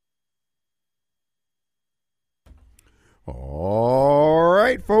All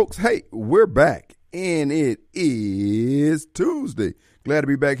right, folks. Hey, we're back, and it is Tuesday. Glad to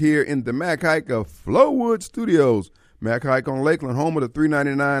be back here in the Mac Haik of Flowood Studios. Mac Haik on Lakeland, home of the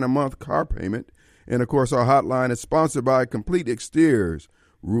 $399 a month car payment. And, of course, our hotline is sponsored by Complete Exteriors,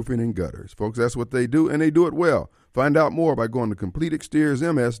 Roofing and Gutters. Folks, that's what they do, and they do it well. Find out more by going to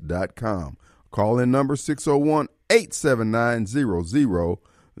CompleteExteriorsMS.com. Call-in number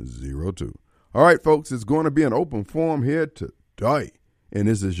 601-879-0002. All right, folks, it's going to be an open forum here today, and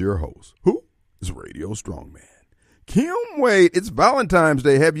this is your host. Who is Radio Strongman? Kim Wade. It's Valentine's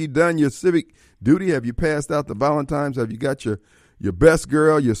Day. Have you done your civic duty? Have you passed out the Valentines? Have you got your best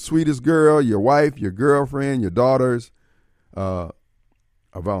girl, your sweetest girl, your wife, your girlfriend, your daughters a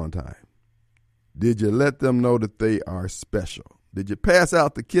Valentine? Did you let them know that they are special? Did you pass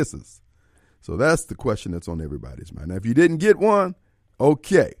out the kisses? So that's the question that's on everybody's mind. Now, if you didn't get one,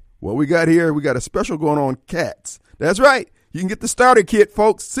 okay. What we got here, we got a special going on cats. That's right. You can get the starter kit,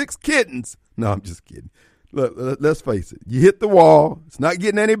 folks. 6 kittens. No, I'm just kidding. Look, let's face it. You hit the wall. It's not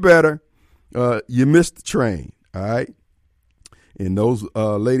getting any better. You missed the train, all right? And those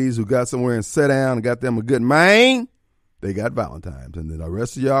ladies who got somewhere and sat down and got them a good mane, they got Valentine's. And then the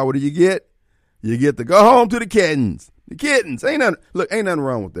rest of y'all, what do you get? You get to go home to the kittens. The kittens. Ain't nothing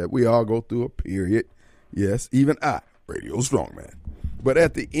wrong with that. We all go through a period. Yes, even I, Radio Strongman. But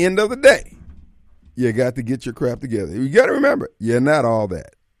at the end of the day, you got to get your crap together. You got to remember, you're not all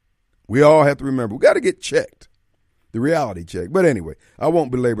that. We all have to remember, we got to get checked, the reality check. But anyway, I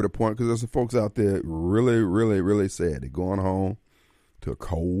won't belabor the point because there's some folks out there really, really, really sad. They're going home to a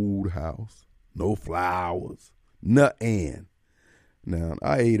cold house, no flowers, nothing. Now,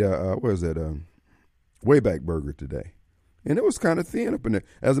 I ate, Wayback Burger today, and it was kind of thin up in there.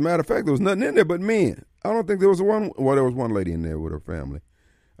 As a matter of fact, there was nothing in there but men. I don't think there was one. Well, there was one lady in there with her family.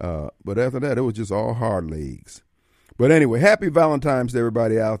 But after that, it was just all hard legs. But anyway, happy Valentine's to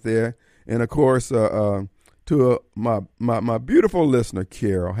everybody out there. And, of course, to my beautiful listener,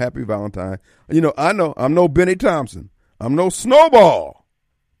 Carol, happy Valentine. You know I'm no Benny Thompson. I'm no Snowball.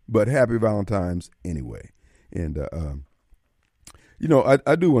 But happy Valentine's anyway. And, I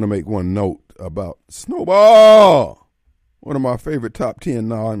do want to make one note about Snowball, one of my favorite top 10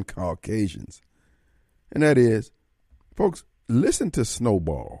 non-Caucasians. And that is, folks, listen to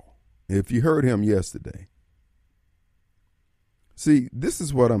Snowball if you heard him yesterday. See, this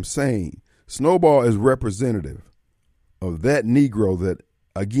is what I'm saying. Snowball is representative of that Negro that,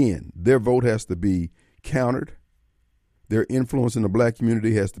 again, their vote has to be countered. Their influence in the black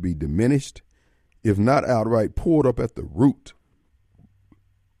community has to be diminished, if not outright pulled up at the root.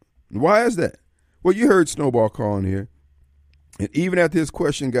 Why is that? Well, you heard Snowball calling here, and even after his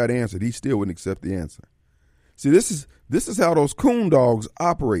question got answered, he still wouldn't accept the answer. See, this is how those coon dogs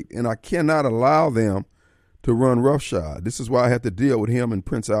operate, and I cannot allow them to run roughshod. This is why I have to deal with him and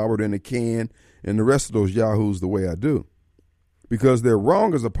Prince Albert and the Can and the rest of those yahoos the way I do. Because they're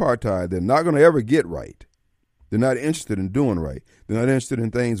wrong as apartheid. They're not going to ever get right. They're not interested in doing right. They're not interested in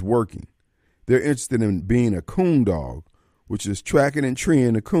things working. They're interested in being a coon dog, which is tracking and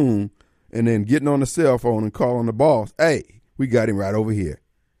treeing a coon and then getting on the cell phone and calling the boss, hey, we got him right over here.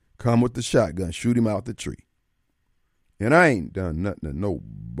 Come with the shotgun, shoot him out the tree. And I ain't done nothing to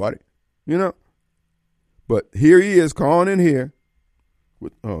nobody, But here he is calling in here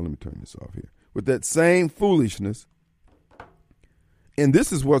let me turn this off here. With that same foolishness. And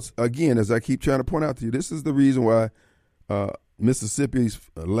this is what's, again, as I keep trying to point out to you, this is the reason why Mississippi's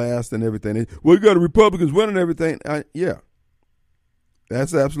last and everything. Well, you got Republicans winning everything. Yeah,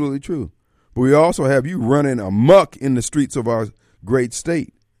 that's absolutely true. But we also have you running amok in the streets of our great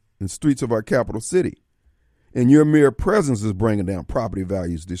state, in the streets of our capital city. And your mere presence is bringing down property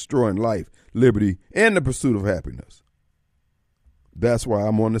values, destroying life, liberty, and the pursuit of happiness. That's why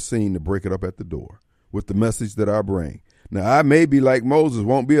I'm on the scene to break it up at the door with the message that I bring. Now, I may be like Moses,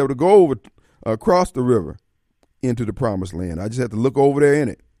 won't be able to go across the river into the promised land. I just have to look over there in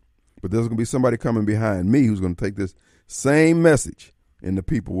it. But there's going to be somebody coming behind me who's going to take this same message, and the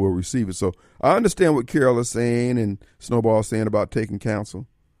people will receive it. So I understand what Carol is saying and Snowball is saying about taking counsel.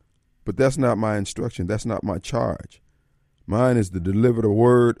 But that's not my instruction. That's not my charge. Mine is to deliver the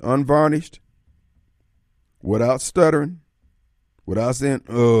word unvarnished, without stuttering, without saying,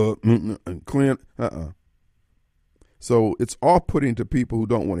 clear. So it's off-putting to people who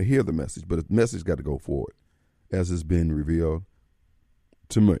don't want to hear the message, but the message got to go forward, as has been revealed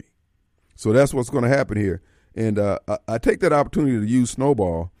to me. So that's what's going to happen here. And I take that opportunity to use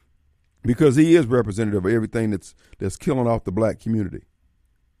Snowball because he is representative of everything that's killing off the black community.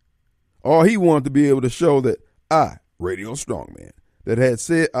 All he wanted to be able to show that I, Radio Strongman,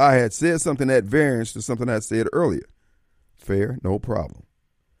 I had said something at variance to something I said earlier. fair, no problem.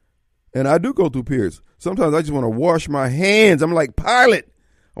 And I do go through periods. Sometimes I just want to wash my hands. I'm like Pilate.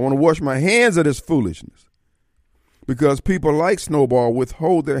 I want to wash my hands of this foolishness. Because people like Snowball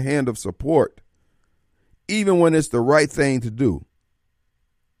withhold their hand of support, even when it's the right thing to do,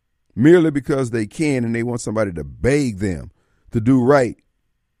 merely because they can and they want somebody to beg them to do right.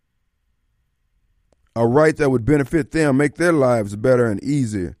 A right that would benefit them, make their lives better and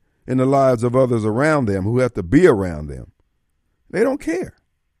easier in the lives of others around them who have to be around them. They don't care.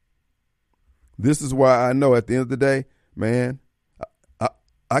 This is why I know at the end of the day, man,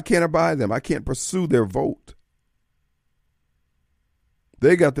 I can't abide them. I can't pursue their vote.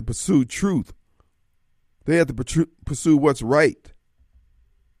 They got to pursue truth. They have to pursue what's right.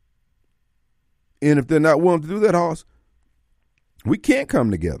 And if they're not willing to do that, Hoss, we can't come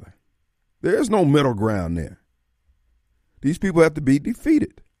together. There's no middle ground there. These people have to be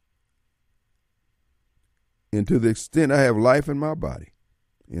defeated. And to the extent I have life in my body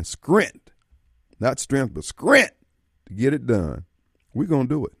and strength, not strength, but strength to get it done, we're going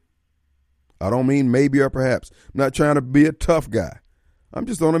to do it. I don't mean maybe or perhaps. I'm not trying to be a tough guy. I'm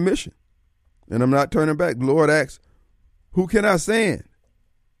just on a mission. And I'm not turning back. The Lord asks, who can I send?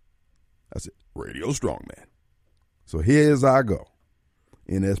 I said, Radio Strongman. So here's I go.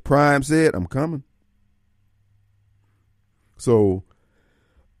 And as Prime said, I'm coming. So,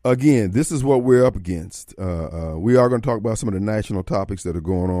 again, this is what we're up against. We are going to talk about some of the national topics that are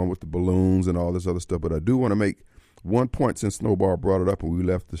going on with the balloons and all this other stuff. But I do want to make one point since Snowball brought it up and we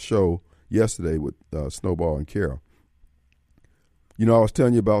left the show yesterday with Snowball and Carol. You know, I was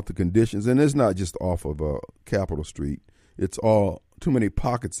telling you about the conditions, and it's not just off of Capitol Street. It's all too many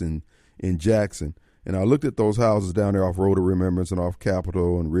pockets in Jackson. And I looked at those houses down there off Road of Remembrance and off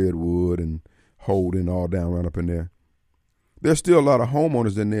Capitol and Redwood and Holden, all down right up in there. There's still a lot of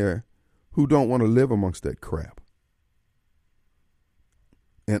homeowners in there who don't want to live amongst that crap.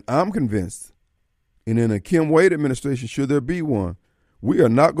 And I'm convinced, and in a Kim Wade administration, should there be one, we are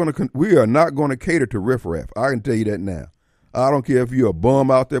not going to cater to riffraff. I can tell you that now. I don't care if you're a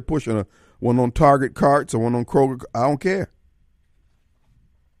bum out there pushing one on Target carts or one on Kroger. I don't care.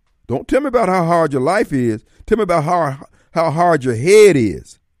 Don't tell me about how hard your life is. Tell me about how hard your head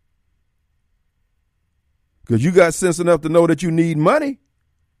is. Because you got sense enough to know that you need money.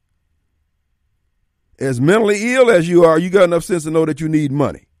 As mentally ill as you are, you got enough sense to know that you need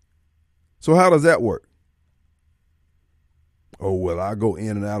money. So how does that work? Oh, well, I go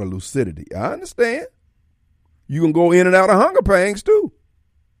in and out of lucidity. I understand. You can go in and out of hunger pangs too.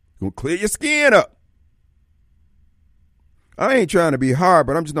 You can clear your skin up. I ain't trying to be hard,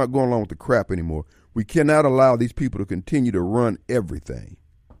 but I'm just not going along with the crap anymore. We cannot allow these people to continue to run everything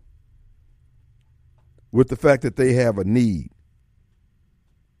with the fact that they have a need.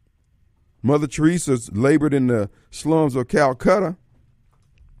 Mother Teresa's labored in the slums of Calcutta.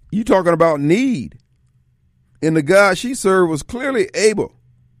 You talking about need. And the God she served was clearly able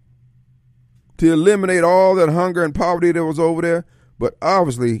to eliminate all that hunger and poverty that was over there. But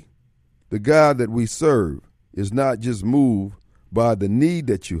obviously, the God that we serve is not just moved by the need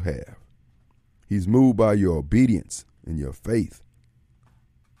that you have. He's moved by your obedience and your faith.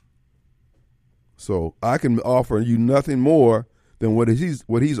 So I can offer you nothing more than what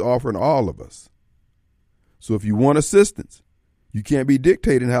he's offering all of us. So if you want assistance, you can't be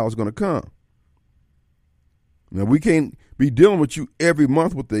dictating how it's going to come. Now, we can't be dealing with you every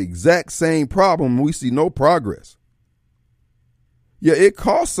month with the exact same problem and we see no progress. Yeah, it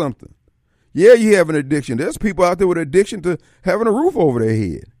costs something. Yeah, you have an addiction. There's people out there with addiction to having a roof over their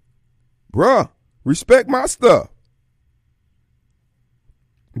head. Bruh, respect my stuff.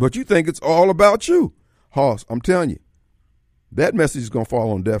 But you think it's all about you. Hoss, I'm telling you, that message is going to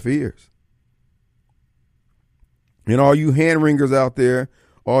fall on deaf ears. And all you hand-wringers out there,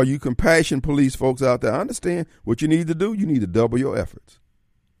 all you compassion police folks out there, I understand what you need to do. You need to double your efforts.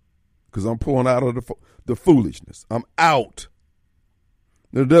 Because I'm pulling out of the foolishness. I'm out.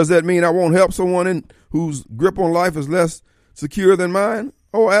 Now, does that mean I won't help someone whose grip on life is less secure than mine?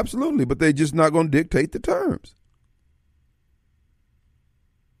 Oh, absolutely. But they're just not going to dictate the terms.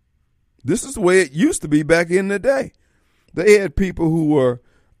 This is the way it used to be back in the day. They had people who were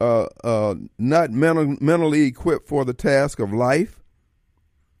not mentally equipped for the task of life,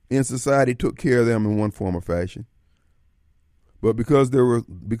 and society took care of them in one form or fashion. But because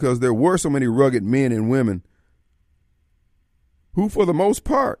there were so many rugged men and women who, for the most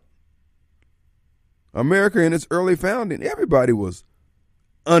part, America in its early founding, everybody was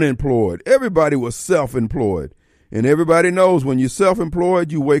unemployed. Everybody was self-employed. And everybody knows when you're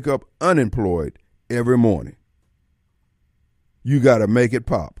self-employed, you wake up unemployed every morning. You got to make it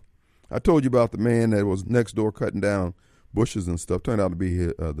pop. I told you about the man that was next door cutting down bushes and stuff. Turned out to be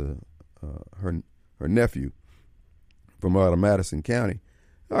her nephew from out of Madison County.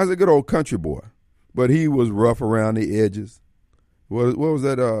 I was a good old country boy, but he was rough around the edges. What was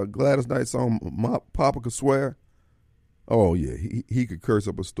that Gladys Knight song, Papa Could Swear? Oh, yeah, he could curse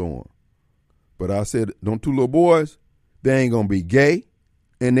up a storm. But I said, them two little boys, they ain't going to be gay,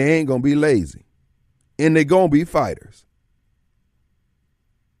 and they ain't going to be lazy, and they going to be fighters.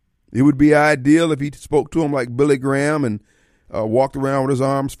 It would be ideal if he spoke to him like Billy Graham and walked around with his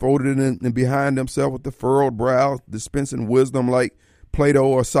arms folded and behind himself with the furrowed brow, dispensing wisdom like Plato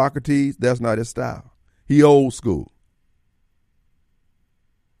or Socrates. That's not his style. He old school.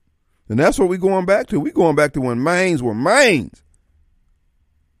 And that's what we're going back to. We're going back to when Maines were Maines.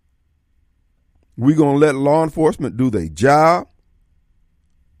 We're going to let law enforcement do their job.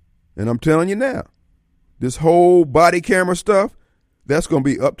 And I'm telling you now, this whole body camera stuff, that's going to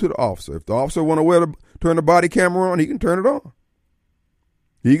be up to the officer. If the officer want to turn the body camera on, he can turn it on.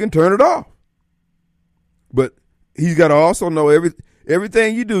 He can turn it off. But he's got to also know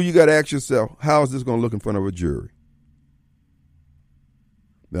everything you do, you got to ask yourself, how is this going to look in front of a jury?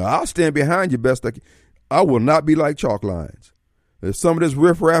 Now, I'll stand behind you best I can. I will not be like chalk lines. If some of this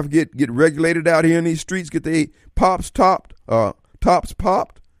riffraff get regulated out here in these streets, get their tops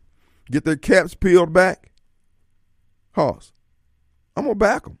popped, get their caps peeled back, Hoss, I'm going to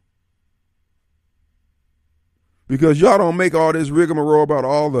back them. Because y'all don't make all this rigmarole about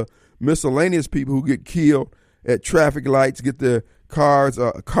all the miscellaneous people who get killed at traffic lights, get their cars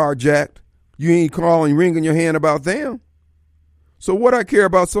carjacked. You ain't calling, wringing your hand about them. So what I care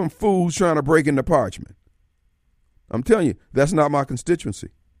about some fools trying to break into Parchman? I'm telling you, that's not my constituency.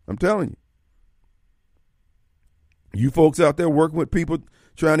 I'm telling you. You folks out there working with people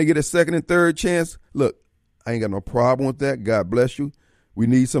trying to get a second and third chance, look, I ain't got no problem with that. God bless you. We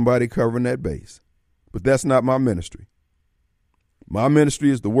need somebody covering that base. But that's not my ministry. My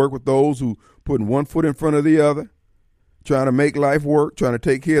ministry is to work with those who putting one foot in front of the other, trying to make life work, trying to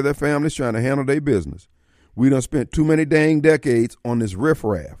take care of their families, trying to handle their business. We done spent too many dang decades on this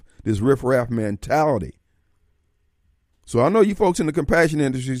riffraff mentality. So I know you folks in the compassion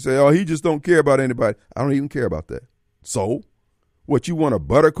industry say, oh, he just don't care about anybody. I don't even care about that. So, what, you want a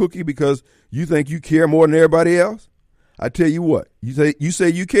butter cookie because you think you care more than everybody else? I tell you what, you say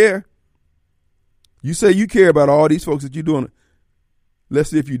you care. You say you care about all these folks that you're doing. Let's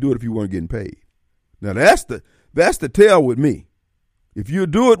see if you do it if you weren't getting paid. Now that's the tell with me. If you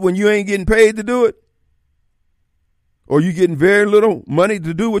do it when you ain't getting paid to do it, or you getting very little money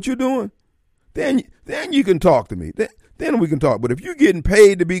to do what you're doing, then you can talk to me. Then we can talk. But if you're getting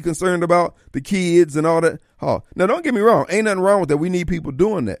paid to be concerned about the kids and all that, now don't get me wrong. Ain't nothing wrong with that. We need people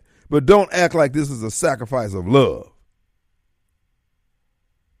doing that. But don't act like this is a sacrifice of love.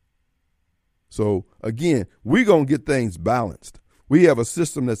 So, again, we're going to get things balanced. We have a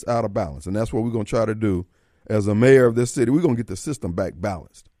system that's out of balance, and that's what we're going to try to do as a mayor of this city. We're going to get the system back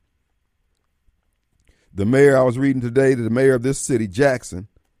balanced. The mayor I was reading today, the mayor of this city, Jackson,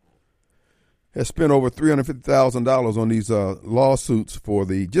 has spent over $350,000 on these lawsuits for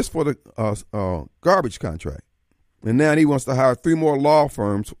the garbage contract. And now he wants to hire 3 more law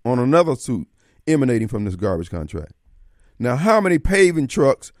firms on another suit emanating from this garbage contract. Now, how many paving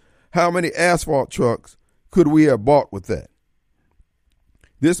trucks, how many asphalt trucks could we have bought with that?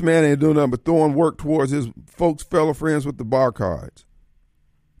 This man ain't doing nothing but throwing work towards his folks, fellow friends with the bar cards.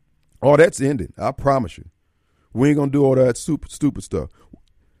 Oh, that's ending. I promise you. We ain't going to do all that stupid stuff.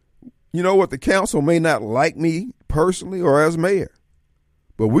 You know what? The council may not like me personally or as mayor,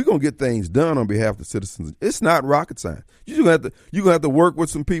 but we're going to get things done on behalf of the citizens. It's not rocket science. You're going to have to work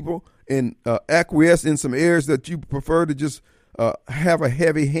with some people and acquiesce in some areas that you prefer to just have a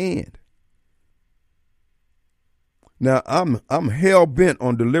heavy hand. Now, I'm hell-bent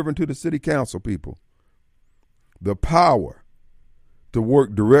on delivering to the city council people the power to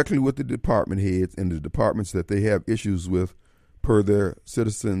work directly with the department heads and the departments that they have issues with per their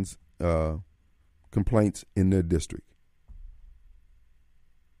citizens' complaints in their district.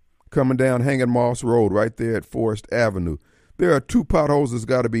 Coming down Hanging Moss Road right there at Forest Avenue, there are 2 potholes that's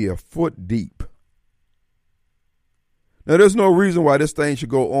got to be a foot deep. Now, there's no reason why this thing should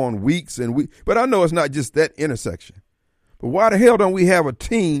go on weeks and weeks, but I know it's not just that intersection. But why the hell don't we have a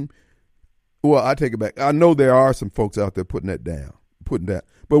team? Well, I take it back. I know there are some folks out there putting that.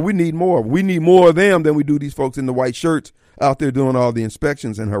 But we need more. We need more of them than we do these folks in the white shirts out there doing all the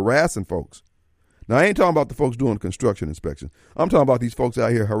inspections and harassing folks. Now, I ain't talking about the folks doing construction inspections. I'm talking about these folks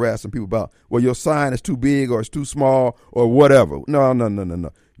out here harassing people about, well, your sign is too big or it's too small or whatever. No.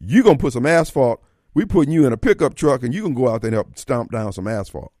 You going to put some asphalt. We putting you in a pickup truck and you can go out there and help stomp down some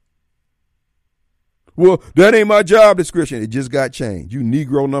asphalt. Well, that ain't my job description. It just got changed. You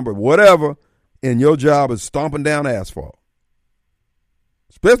Negro number, whatever, and your job is stomping down asphalt.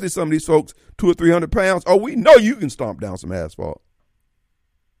 Especially some of these folks, 200 or 300 pounds. Oh, we know you can stomp down some asphalt.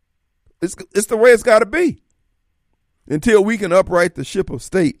 It's the way it's got to be. Until we can upright the ship of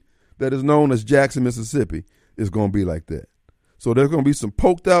state that is known as Jackson, Mississippi, it's going to be like that. So there's going to be some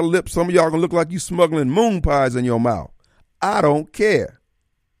poked out lips. Some of y'all going to look like you smuggling moon pies in your mouth. I don't care.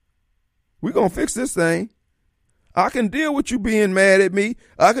 We're going to fix this thing. I can deal with you being mad at me.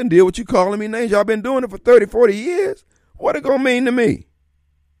 I can deal with you calling me names. Y'all been doing it for 30, 40 years. What it going to mean to me?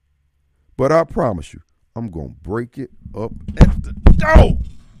 But I promise you, I'm going to break it up at the door.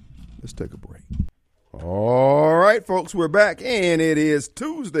 Let's take a break. All right, folks, we're back, and it is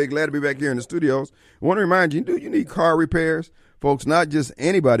Tuesday. Glad to be back here in the studios. I want to remind you, do you need car repairs? Folks, not just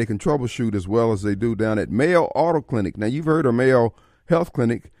anybody can troubleshoot as well as they do down at Mayo Auto Clinic. Now, you've heard of Mayo Health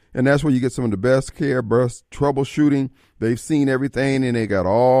Clinic, and that's where you get some of the best care, best troubleshooting. They've seen everything, and they got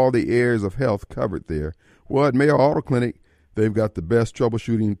all the areas of health covered there. Well, at Mayo Auto Clinic, they've got the best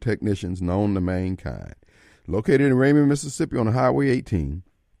troubleshooting technicians known to mankind. Located in Raymond, Mississippi on Highway 18.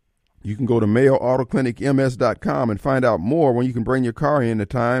 You can go to MayoAutoClinicMS.com and find out more when you can bring your car in, the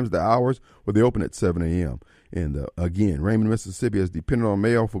times, the hours, where they open at 7 a.m. And again, Raymond, Mississippi has depended on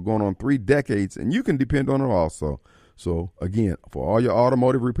Mayo for going on 3 decades, and you can depend on it also. So again, for all your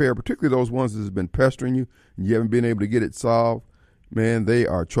automotive repair, particularly those ones that have been pestering you and you haven't been able to get it solved, man, they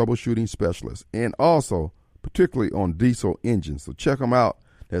are troubleshooting specialists. And also, particularly on diesel engines. So check them out.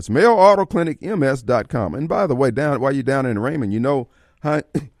 That's MayoAutoClinicMS.com. And by the way, while you're down in Raymond, you know, Hines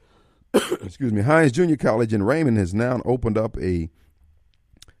Junior College in Raymond has now opened up a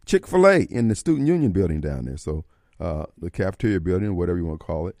Chick-fil-A in the Student Union building down there. So the cafeteria building, or whatever you want to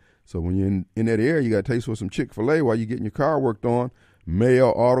call it. So when you're in that area, you got to taste for some Chick-fil-A while you're getting your car worked on. Mayo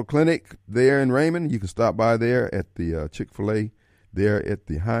Auto Clinic there in Raymond. You can stop by there at the Chick-fil-A there at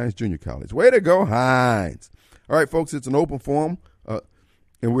the Hines Junior College. Way to go, Hines. All right, folks, it's an open forum,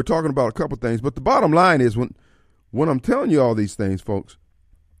 and we're talking about a couple things. But the bottom line is when I'm telling you all these things, folks,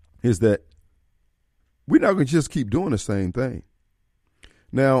 is that we're not going to just keep doing the same thing.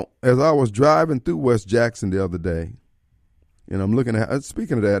 Now, as I was driving through West Jackson the other day, and I'm looking at,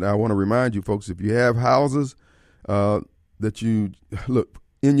 speaking of that, I want to remind you folks, if you have houses that you, look,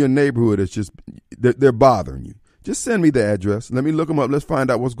 in your neighborhood, it's just, they're bothering you, just send me the address. Let me look them up. Let's find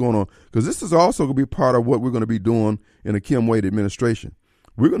out what's going on. Because this is also going to be part of what we're going to be doing in the Kim Wade administration.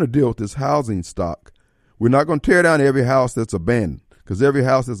 We're going to deal with this housing stock. We're not going to tear down every house that's abandoned, because every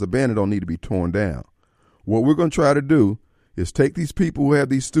house that's abandoned don't need to be torn down. What we're going to try to do is take these people who have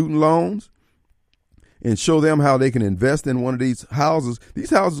these student loans and show them how they can invest in one of these houses. These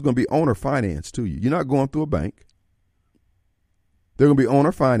houses are going to be owner financed to you. You're not going through a bank. They're going to be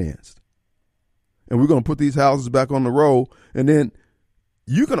owner financed. And we're going to put these houses back on the road, and then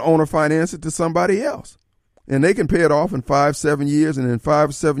you can owner finance it to somebody else. And they can pay it off in 5-7 years, and in 5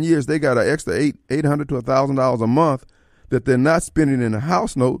 or 7 years, they got an extra $800 to $1,000 a month that they're not spending in a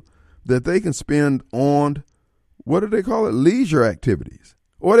house note that they can spend on, what do they call it, leisure activities,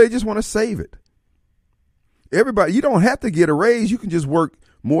 or they just want to save it. Everybody, you don't have to get a raise. You can just work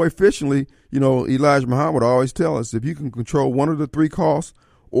more efficiently. You know, Elijah Muhammad always tell us, if you can control one of the 3 costs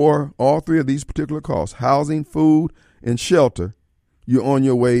or all 3 of these particular costs, housing, food, and shelter, you're on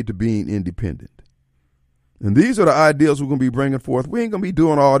your way to being independent. And these are the ideals we're going to be bringing forth. We ain't going to be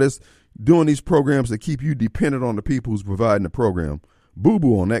doing all this, doing these programs that keep you dependent on the people who's providing the program.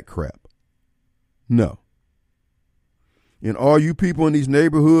 Boo-boo on that crap. No. And all you people in these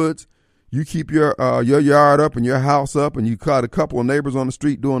neighborhoods, you keep your yard up and your house up, and you caught a couple of neighbors on the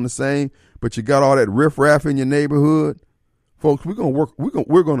street doing the same, but you got all that riffraff in your neighborhood. Folks, we're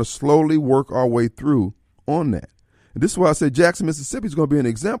going to slowly work our way through on that. And this is why I say Jackson, Mississippi is going to be an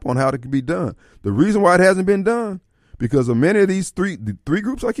example on how it can be done. The reason why it hasn't been done, because of many of these the 3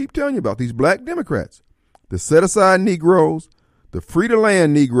 groups I keep telling you about, these black Democrats, the set-aside Negroes, the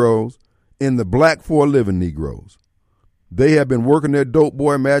free-to-land Negroes, and the black for-a-living Negroes. They have been working their dope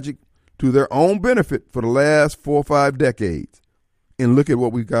boy magic to their own benefit for the last 4 or 5 decades. And look at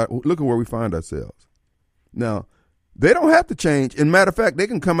what we got. Look at where we find ourselves. Now, they don't have to change. In matter of fact, they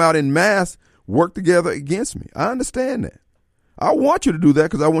can come out in mass, work together against me. I understand that. I want you to do that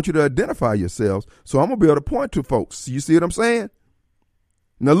because I want you to identify yourselves. So I'm going to be able to point to folks. You see what I'm saying?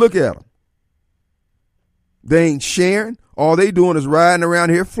 Now look at them. They ain't sharing. All they doing is riding around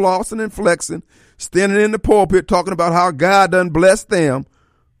here flossing and flexing, standing in the pulpit talking about how God done blessed them,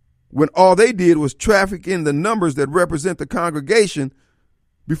 when all they did was traffic in the numbers that represent the congregation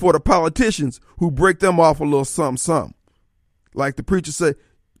before the politicians who break them off a little something. Like the preacher said,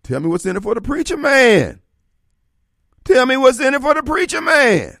 Tell me what's in it for the preacher man. Tell me what's in it for the preacher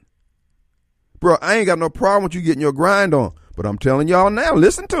man. Bro, I ain't got no problem with you getting your grind on, but I'm telling y'all now,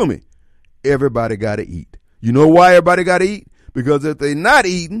 listen to me. Everybody got to eat. You know why everybody got to eat? Because if they not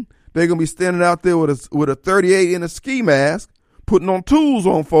eating, they're going to be standing out there with a 38 in a ski mask, putting on tools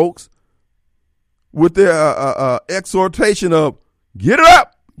on folks with their exhortation of, get it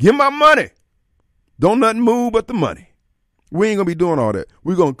up, get my money. Don't nothing move but the money. We ain't going to be doing all that.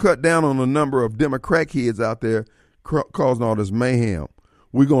 We're going to cut down on the number of Democrat kids out there causing all this mayhem.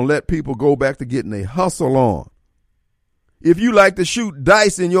 We're going to let people go back to getting a hustle on. If you like to shoot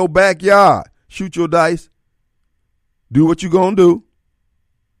dice in your backyard, shoot your dice. Do what you're going to do.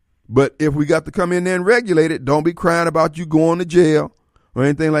 But if we got to come in there and regulate it, don't be crying about you going to jail or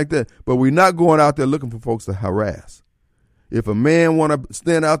anything like that. But we're not going out there looking for folks to harass. If a man want to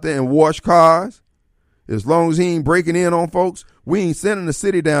stand out there and wash cars, as long as he ain't breaking in on folks, we ain't sending the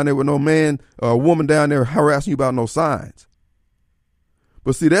city down there with no man or woman down there harassing you about no signs.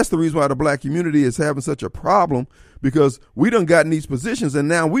 But see, that's the reason why the black community is having such a problem, because we done gotten these positions and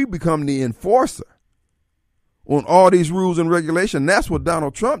now we become the enforcer on all these rules and regulations. That's what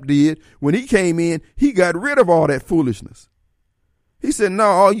Donald Trump did when he came in. He got rid of all that foolishness. He said, no,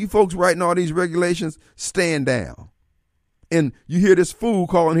 all you folks writing all these regulations, stand down. And you hear this fool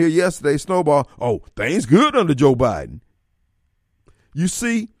calling here yesterday, Snowball, oh, things good under Joe Biden. You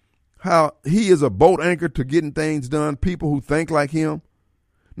see how he is a boat anchor to getting things done, people who think like him.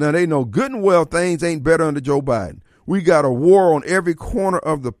 Now, they know good and well things ain't better under Joe Biden. We got a war on every corner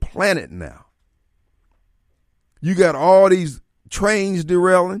of the planet now. You got all these trains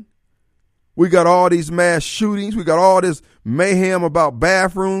derailing. We got all these mass shootings. We got all this mayhem about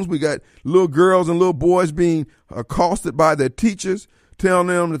bathrooms. We got little girls and little boys being accosted by their teachers, telling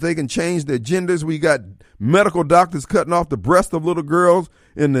them that they can change their genders. We got medical doctors cutting off the breast of little girls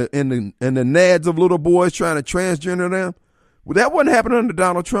and the nads of little boys trying to transgender them. Well, that wasn't happening under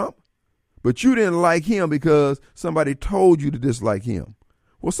Donald Trump. But you didn't like him because somebody told you to dislike him.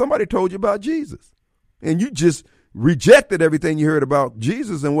 Well, somebody told you about Jesus. And you just rejected everything you heard about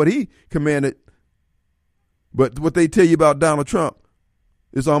Jesus and what he commanded. But what they tell you about Donald Trump,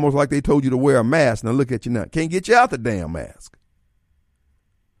 it's almost like they told you to wear a mask. Now look at you now. Can't get you out the damn mask.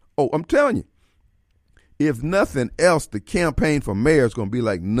 Oh, I'm telling you, if nothing else, the campaign for mayor is going to be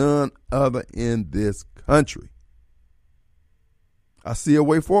like none other in this country. I see a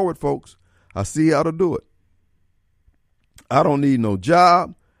way forward, folks. I see how to do it. I don't need no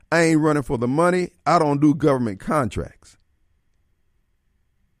job. I ain't running for the money. I don't do government contracts.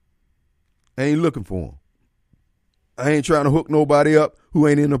 I ain't looking for them. I ain't trying to hook nobody up who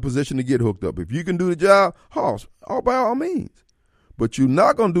ain't in a position to get hooked up. If you can do the job, by all means. But you're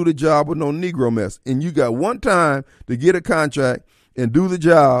not going to do the job with no Negro mess. And you got one time to get a contract and do the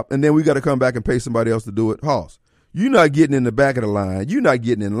job, and then we got to come back and pay somebody else to do it. You're not getting in the back of the line. You're not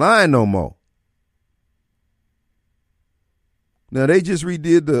getting in line no more. Now, they just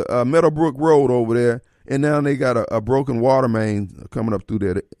redid the Meadowbrook Road over there, and now they got a broken water main coming up through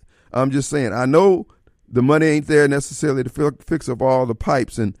there. I'm just saying, I know the money ain't there necessarily to fix up all the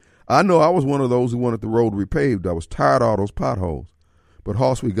pipes, and I know I was one of those who wanted the road repaved. I was tired of all those potholes.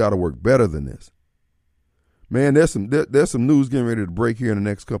 But, we got to work better than this. Man, there's some news getting ready to break here in the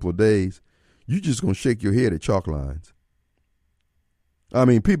next couple of days. You just going to shake your head at chalk lines. I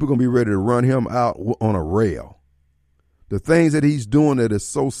mean, people going to be ready to run him out on a rail. The things that he's doing that is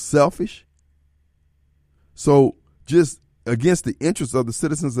so selfish, so just against the interests of the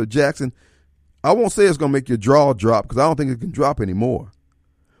citizens of Jackson, I won't say it's going to make your jaw drop because I don't think it can drop anymore.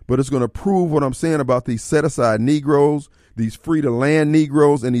 But it's going to prove what I'm saying about these set-aside Negroes, these free-to-land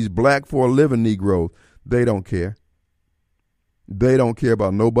Negroes, and these black-for-a-living Negroes. They don't care. They don't care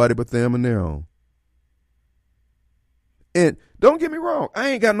about nobody but them and their own. And don't get me wrong, I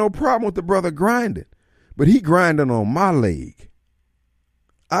ain't got no problem with the brother grinding, but he grinding on my leg.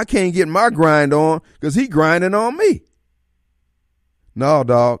 I can't get my grind on because he grinding on me. No,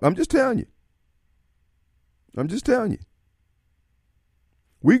 dog, I'm just telling you.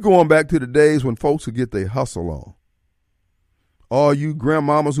 We going back to the days when folks would get their hustle on. All you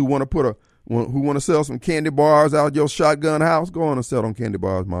grandmamas who want to sell some candy bars out of your shotgun house, go on and sell them candy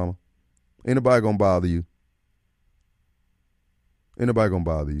bars, mama. Ain't nobody gonna bother you.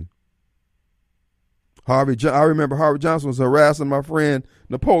 I remember Harvey Johnson was harassing my friend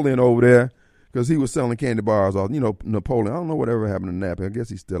Napoleon over there because he was selling candy bars. Napoleon, I don't know whatever happened to Napa. I guess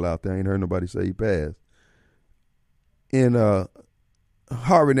he's still out there. I ain't heard nobody say he passed. And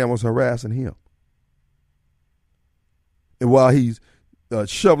Harvey now was harassing him. And while he's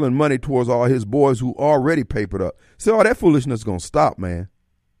shoveling money towards all his boys who already papered up. So all that foolishness is going to stop, man.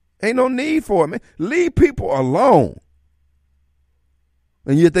 Ain't no need for it, man. Leave people alone.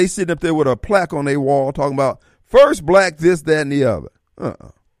 And yet they sitting up there with a plaque on their wall talking about first black this, that, and the other.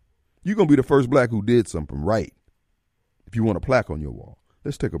 You're going to be the first black who did something right if you want a plaque on your wall.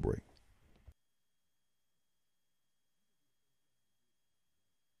 Let's take a break.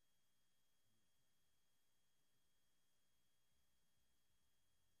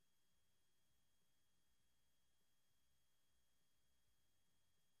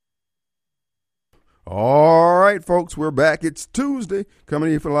 All right, folks, we're back. It's Tuesday, coming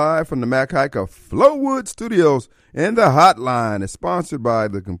to you live from the Mac Haika Flowwood Studios, and the hotline is sponsored by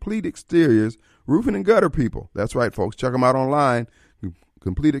the Complete Exteriors Roofing and Gutter people. That's right, folks. Check them out online,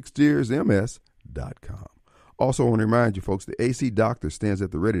 CompleteExteriorsMS.com. Also, I want to remind you, folks, the AC Doctor stands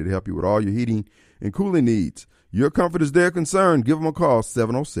at the ready to help you with all your heating and cooling needs. Your comfort is their concern. Give them a call,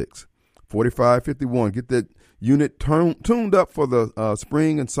 706-4551. Get that unit tuned up for the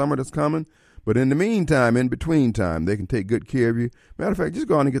spring and summer that's coming. But in the meantime, in between time, they can take good care of you. Matter of fact, just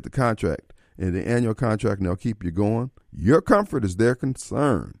go on and get the contract, and the annual contract, and they'll keep you going. Your comfort is their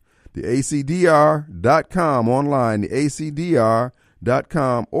concern. The ACDR.com online, the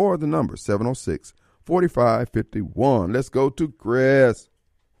ACDR.com, or the number 706-4551. Let's go to Chris.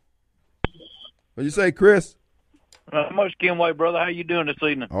 What you say, Chris? Not much, Kenway, brother. How you doing this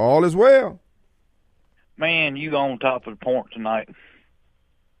evening? All is well. Man, you on top of the point tonight.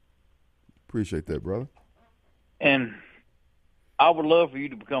 Appreciate that, brother. And I would love for you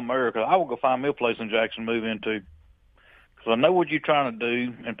to become mayor, because I will go find me a place in Jackson to move into. Because I know what you're trying to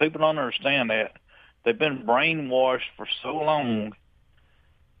do, and people don't understand that. They've been brainwashed for so long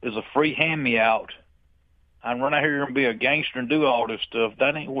as a free hand-me-out. I run out here and be a gangster and do all this stuff.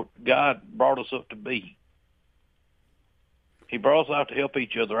 That ain't what God brought us up to be. He brought us out to help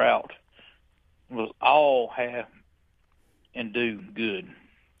each other out. Let's all have and do good.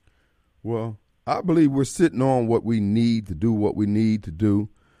 Well, I believe we're sitting on what we need to do, what we need to do.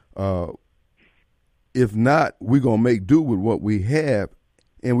 If not, we're going to make do with what we have,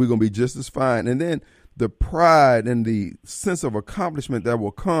 and we're going to be just as fine. And then the pride and the sense of accomplishment that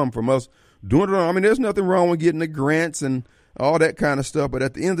will come from us doing it. I mean, there's nothing wrong with getting the grants and all that kind of stuff, but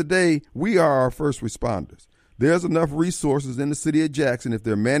at the end of the day, we are our first responders. There's enough resources in the city of Jackson, if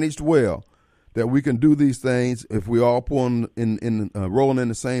they're managed well, that we can do these things if we all pull rolling in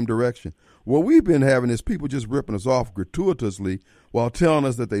the same direction. What we've been having is people just ripping us off gratuitously while telling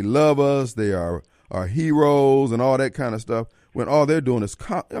us that they love us, they are our heroes and all that kind of stuff, when all they're doing is,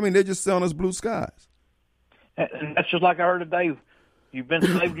 they're just selling us blue skies. And that's just like I heard today. You've been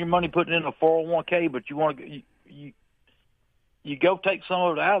saving your money, putting it in a 401k, but you want to you go take some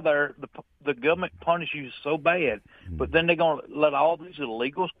of it out of there, the government punishes you so bad. Mm-hmm. But then they're going to let all these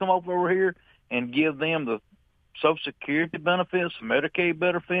illegals come over here and give them the Social Security benefits, Medicaid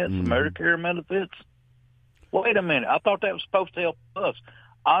benefits, mm-hmm. Medicare benefits. Wait a minute. I thought that was supposed to help us.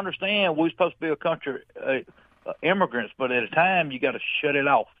 I understand we're supposed to be a country immigrants, but at a time you got to shut it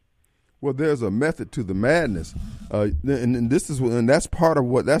off. Well, there's a method to the madness, and that's part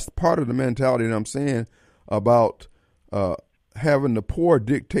of the mentality that I'm saying about having the poor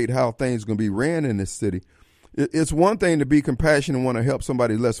dictate how things are going to be ran in this city. It's one thing to be compassionate and want to help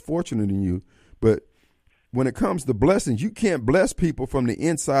somebody less fortunate than you, but when it comes to blessings, you can't bless people from the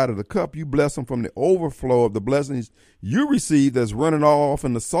inside of the cup. You bless them from the overflow of the blessings you receive that's running all off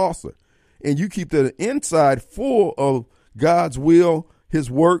in the saucer. And you keep the inside full of God's will, his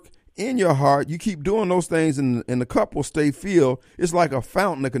work in your heart. You keep doing those things and the cup will stay filled. It's like a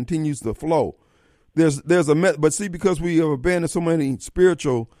fountain that continues to flow. There's but see, because we have abandoned so many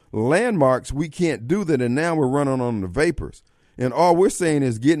spiritual landmarks, we can't do that. And now we're running on the vapors. And all we're saying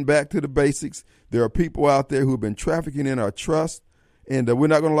is getting back to the basics. There are people out there who have been trafficking in our trust, and we're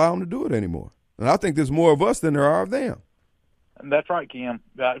not going to allow them to do it anymore. And I think there's more of us than there are of them. That's right, Kim.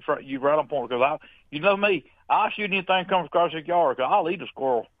 That's right. You're right on point. Because you know me, I'll shoot anything comes across the yard, because I'll eat a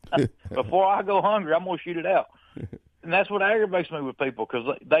squirrel. Before I go hungry, I'm going to shoot it out. And that's what aggravates me with people,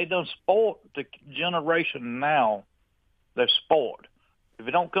 because they done spoiled the generation now. They're spoiled. If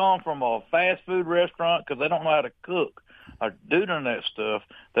it don't come from a fast food restaurant because they don't know how to cook or do none of that stuff,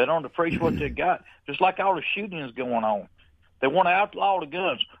 they don't appreciate what they got. Just like all the shootings going on. They want to outlaw the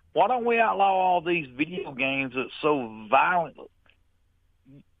guns. Why don't we outlaw all these video games that's so violent?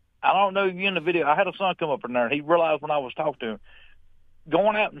 I don't know if you in the video. I had a son come up in there, and he realized when I was talking to him,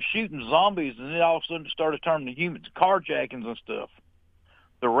 going out and shooting zombies, and then all of a sudden it started turning to humans, carjackings and stuff.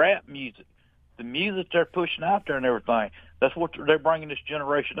 The rap music, the music they're pushing out there and everything, that's what they're bringing this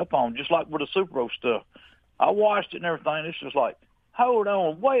generation up on, just like with the Super Bowl stuff. I watched it and everything. It's just like, hold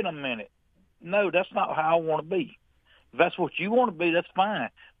on, wait a minute. No, that's not how I want to be. If that's what you want to be, that's fine.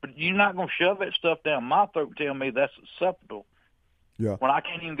 But you're not going to shove that stuff down my throat and tell me that's acceptable. Yeah. When I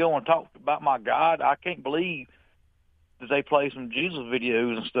can't even go and talk about my God, I can't believe that they play some Jesus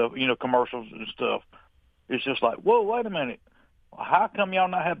videos and stuff, commercials and stuff. It's just like, whoa, wait a minute. How come y'all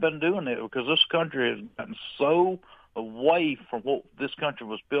not have been doing that? Because this country has gotten so away from what this country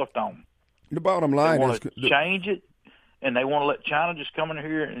was built on. The bottom line they is want to change it, and they want to let China just come in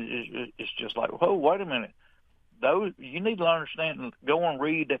here, and it's just like, whoa, wait a minute. You need to understand and go and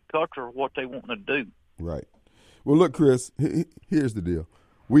read that culture of what they want to do. Right. Well, look, Chris, here's the deal.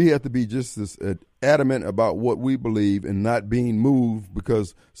 We have to be just as adamant about what we believe and not being moved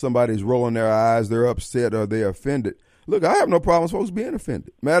because somebody's rolling their eyes, they're upset, or they're offended. Look, I have no problem with folks being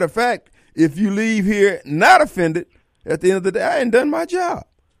offended. Matter of fact, if you leave here not offended, at the end of the day, I ain't done my job.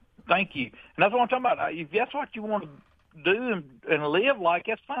 Thank you. And that's what I'm talking about. If that's what you want to do and live like,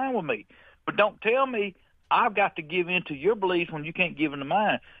 that's fine with me. But don't tell me I've got to give in to your beliefs when you can't give in to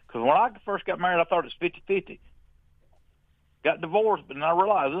mine. Because when I first got married, I thought it was 50-50. Got divorced, but then I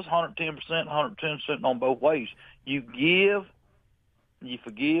realized this 110%, 110% on both ways. You give, you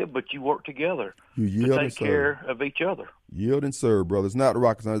forgive, but you work together to take care of each other. Yield and serve, brother. It's not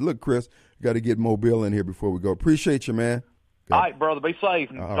rocket science. Look, Chris, you got to get Mobile in here before we go. Appreciate you, man. All right, brother. Be safe.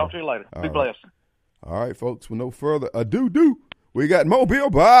 And talk to you later. Be blessed. All right, folks. With no further ado, we got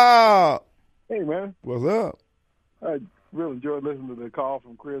Mobile Bob. Hey, man. What's up? I really enjoyed listening to the call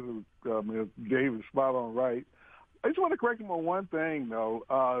from Chris. David spot on right. I just want to correct him on one thing,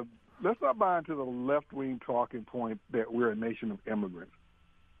 though. Let's not buy into the left-wing talking point that we're a nation of immigrants.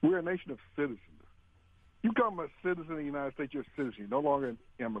 We're a nation of citizens. You become a citizen of the United States, you're a citizen. You're no longer an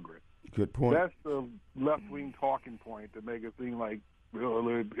immigrant. Good point. That's the left-wing talking point to make it seem like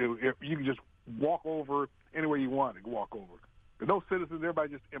if you can just walk over anywhere you want to walk over. There's no citizens,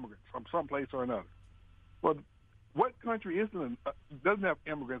 everybody's just immigrants from some place or another. Well, what country doesn't have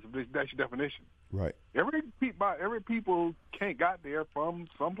immigrants? That's your definition. Right. Every people can't got there from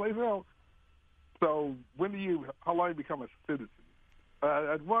someplace else. So how long do you become a citizen?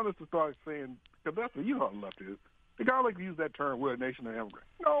 I want us to start saying, because that's what how the left is. The guy like to use that term, we're a nation of immigrants.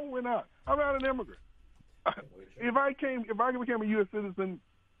 No, we're not. I'm not an immigrant. If I became a U.S. citizen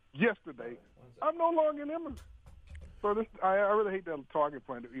yesterday, I'm no longer an immigrant. So I really hate that talking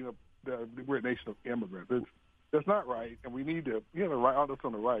point. That we're a nation of immigrants. That's not right, and we need to right on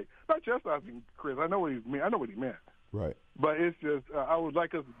the right. Not just asking Chris. I know what he meant. Right. But it's just I would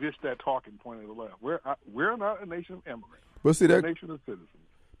like us to ditch that talking point of the left. We're not a nation of immigrants. But see, we're a nation of citizens.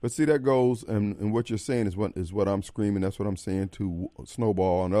 But see, that goes, and what you're saying is what I'm screaming. That's what I'm saying to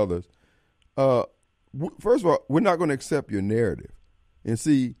Snowball and others. First of all, we're not going to accept your narrative. And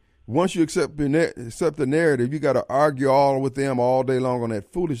see, once you accept the narrative, you got to argue all with them all day long on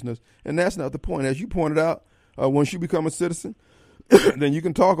that foolishness. And that's not the point. As you pointed out, once you become a citizen, then you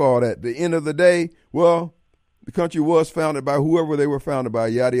can talk all that. At the end of the day, well, the country was founded by whoever they were founded by,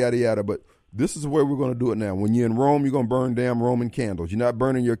 yada, yada, yada. But this is the way we're going to do it now. When you're in Rome, you're going to burn damn Roman candles. You're not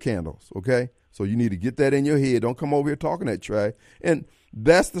burning your candles, okay? So you need to get that in your head. Don't come over here talking that trash. And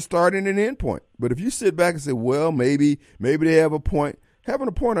that's the starting and end point. But if you sit back and say, well, maybe they have a point, having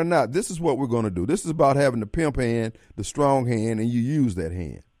a point or not, this is what we're going to do. This is about having the pimp hand, the strong hand, and you use that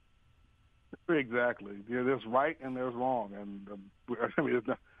hand. Exactly. Yeah, there's right and there's wrong. And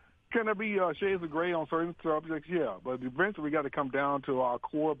can there be shades of gray on certain subjects? Yeah. But eventually we got to come down to our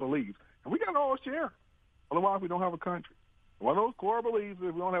core beliefs. And we got to all share. Otherwise, we don't have a country. One of those core beliefs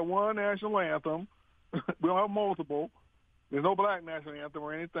is we don't have one national anthem. We don't have multiple. There's no black national anthem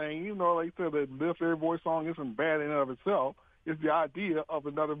or anything. Even though they said that Lift Every Voice song isn't bad in and of itself, it's the idea of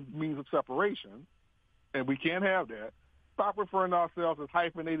another means of separation. And we can't have that. Stop referring to ourselves as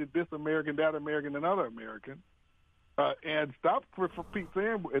hyphenated this American, that American, and other American. And stop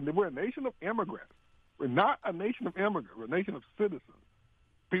saying we're a nation of immigrants. We're not a nation of immigrants. We're a nation of citizens.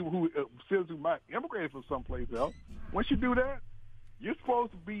 Citizens who might immigrate from someplace else. Once you do that, you're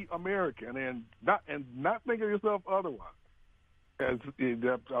supposed to be American and not think of yourself otherwise. I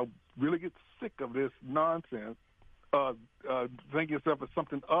really get sick of this nonsense. Think of yourself as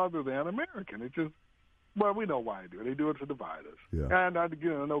something other than American. It just, well, we know why they do it. They do it to divide us. Yeah. And I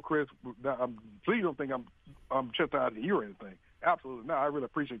know, Chris. Please don't think I'm shut out to you or anything. Absolutely not. I really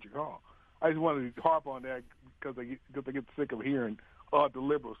appreciate your call. I just wanted to harp on that because they get sick of hearing the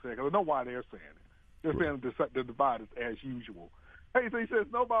liberals say it. Because I know why they're saying it. They're saying the divide is as usual. Hey, so he says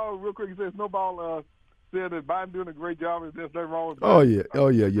Snowball real quick. He says Snowball said that Biden doing a great job. Is there nothing wrong with Biden? Oh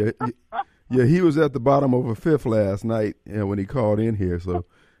yeah. Yeah, he was at the bottom of a fifth last night when he called in here. So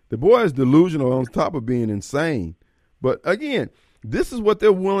the boy is delusional on top of being insane. But again, This is what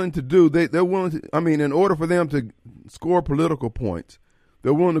they're willing to do. They're willing to, in order for them to score political points,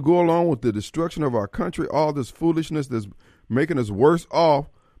 they're willing to go along with the destruction of our country, all this foolishness that's making us worse off,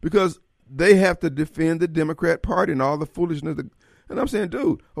 because they have to defend the Democrat Party and all the foolishness. And I'm saying,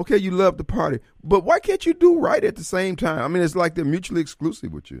 dude, okay, you love the party, but why can't you do right at the same time? It's like they're mutually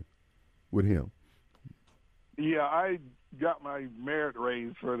exclusive with him. Yeah, I got my merit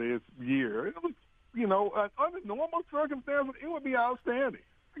raise for this year. It was, under normal circumstances, it would be outstanding.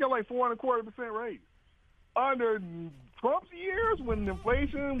 I got like 4.25% raise. Under Trump's years, when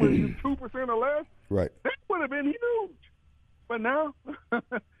inflation was 2% or less, right, that would have been huge. But now,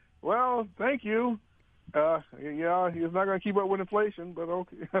 well, thank you. Yeah, he's not going to keep up with inflation, but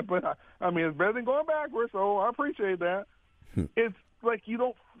okay. But it's better than going backwards, so I appreciate that. It's like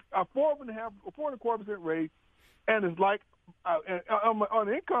a 4.25% raise, and it's like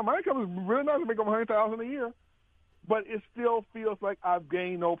on income. My income is really nice to make over $100,000 a year, but it still feels like I've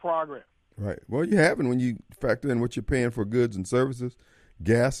gained no progress. Right. Well, you haven't when you factor in what you're paying for goods and services,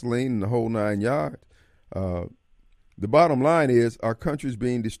 gasoline, and the whole 9 yards. The bottom line is our country's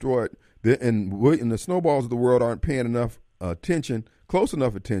being destroyed, and the snowballs of the world aren't paying enough attention, close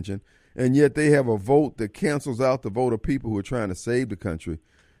enough attention, and yet they have a vote that cancels out the vote of people who are trying to save the country.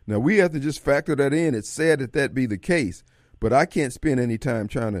 Now, we have to just factor that in. It's sad that be the case, but I can't spend any time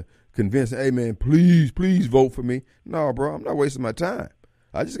trying to convince, hey, man, please vote for me. No, bro, I'm not wasting my time.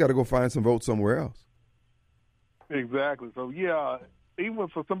 I just got to go find some votes somewhere else. Exactly. So, yeah, even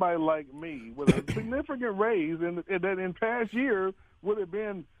for somebody like me with a significant raise that in past years would have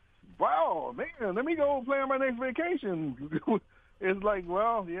been, wow, man, let me go plan my next vacation. It's like,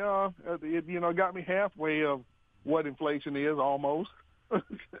 well, yeah, it got me halfway of what inflation is almost.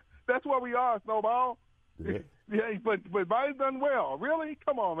 That's where we are, Snowball. Yeah, but Biden's done well. Really?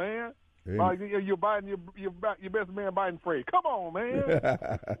 Come on, man. You're Biden, you're best man Biden free. Come on, man.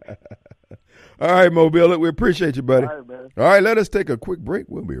 All right, Mobile, we appreciate you, buddy. All right, man. All right, let us take a quick break.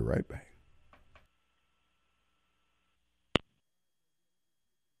 We'll be right back.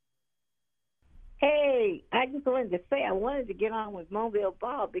 Hey, I just wanted to say I wanted to get on with Mobile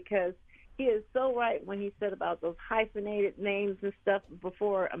Bob because he is so right when he said about those hyphenated names and stuff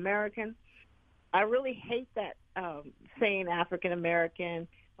before American. I really hate that saying African American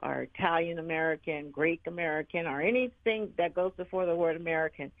or Italian American, Greek American, or anything that goes before the word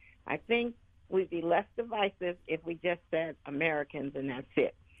American. I think we'd be less divisive if we just said Americans and that's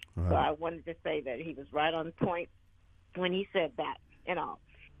it. Right. So I wanted to say that he was right on point when he said that and all.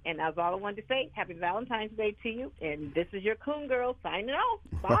 And that's all I wanted to say. Happy Valentine's Day to you. And this is your coon girl signing off.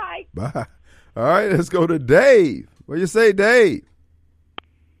 Bye. Bye. All right, let's go to Dave. What do you say, Dave?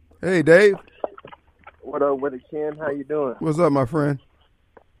 Hey, Dave. What up with it, Ken? How you doing? What's up, my friend?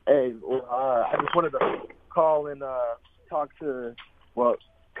 Hey, I just wanted to call and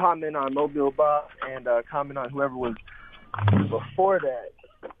comment on Mobile Bob and comment on whoever was before that.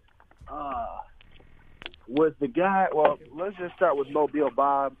 Was the guy, well, let's just start with Mobile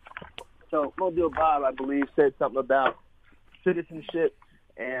Bob. So Mobile Bob, I believe, said something about citizenship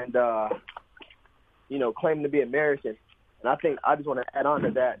and, claiming to be American. And I think I just want to add on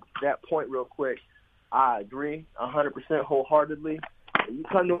to that point real quick. I agree 100% wholeheartedly. When you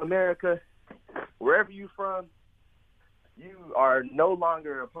come to America, wherever you're from, you are no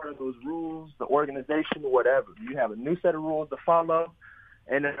longer a part of those rules, the organization, whatever. You have a new set of rules to follow,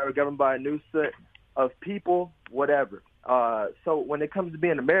 and they are governed by a new set of people, whatever. So when it comes to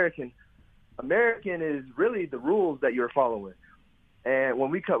being American is really the rules that you're following. And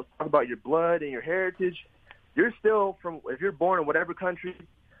when we talk about your blood and your heritage, you're still if you're born in whatever country,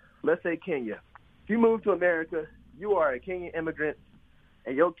 let's say Kenya. If you move to America, you are a Kenyan immigrant,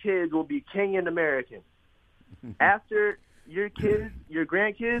 and your kids will be Kenyan American. After your kids, your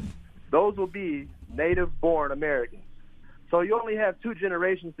grandkids, those will be native-born Americans. So you only have 2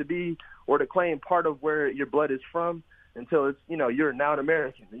 generations to be or to claim part of where your blood is from until it's you're now an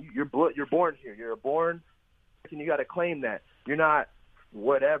American. You're born here. You're born, and you got to claim that. You're not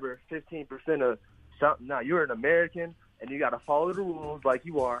whatever 15% of something. No, you're an American, and you got to follow the rules like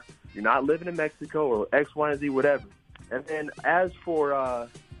you are. You're not living in Mexico or X, Y, and Z, whatever. And then as for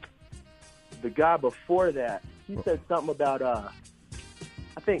the guy before that, he said something about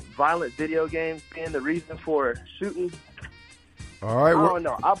I think violent video games being the reason for shooting. All right. I don't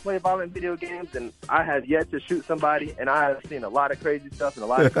know. I play violent video games, and I have yet to shoot somebody, and I have seen a lot of crazy stuff and a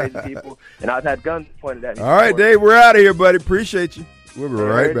lot of crazy people, and I've had guns pointed at me. All right, Dave, we're out of here, buddy. Appreciate you. We'll be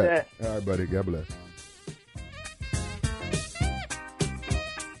right back. That. All right, buddy. God bless.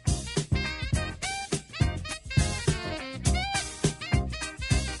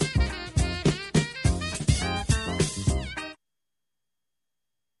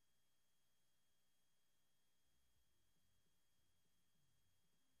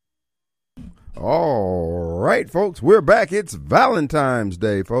 All right, folks, we're back. It's Valentine's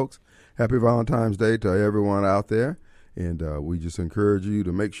Day, folks. Happy Valentine's Day to everyone out there. And we just encourage you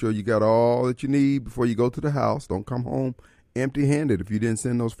to make sure you got all that you need before you go to the house. Don't come home empty-handed if you didn't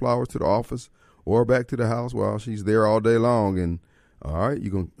send those flowers to the office or back to the house while she's there all day long. And, all right,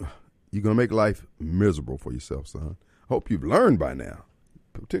 you're gonna make life miserable for yourself, son. Hope you've learned by now,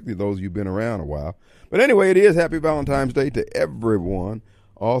 particularly those you've been around a while. But anyway, it is Happy Valentine's Day to everyone.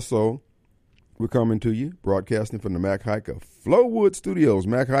 Also, we're coming to you, broadcasting from the Mac Haik of Flowood Studios.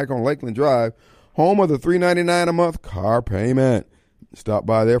 Mac Haik on Lakeland Drive, home of the $399 a month car payment. Stop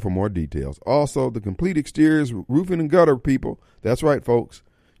by there for more details. Also, the Complete Exteriors Roofing and Gutter people. That's right, folks.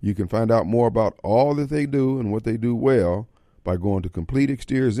 You can find out more about all that they do and what they do well by going to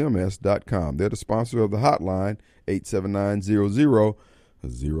CompleteExteriorsMS.com. They're the sponsor of the hotline,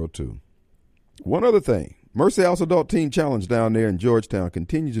 879-0002. One other thing. Mercy House Adult Teen Challenge down there in Georgetown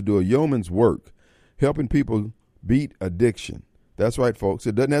continues to do a yeoman's work, helping people beat addiction. That's right, folks.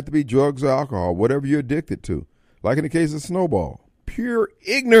 It doesn't have to be drugs or alcohol, whatever you're addicted to. Like in the case of Snowball, pure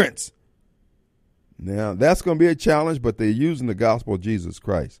ignorance. Now, that's going to be a challenge, but they're using the gospel of Jesus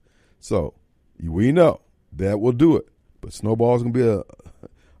Christ. So, we know that will do it. But Snowball is going to be a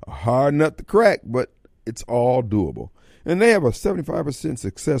hard nut to crack, but it's all doable. And they have a 75%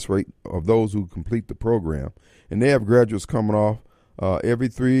 success rate of those who complete the program. And they have graduates coming off every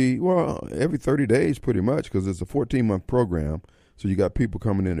 30 days pretty much, because it's a 14-month program. So you got people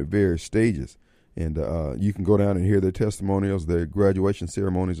coming in at various stages. And you can go down and hear their testimonials. Their graduation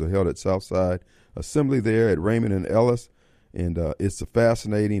ceremonies are held at Southside Assembly there at Raymond and Ellis. And it's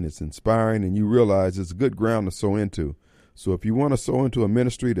fascinating, it's inspiring, and you realize it's good ground to sow into. So if you want to sow into a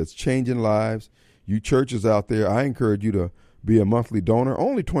ministry that's changing lives, you churches out there, I encourage you to be a monthly donor,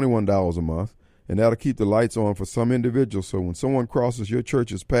 only $21 a month, and that'll keep the lights on for some individuals. So when someone crosses your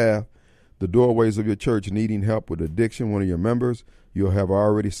church's path, the doorways of your church needing help with addiction, one of your members, you'll have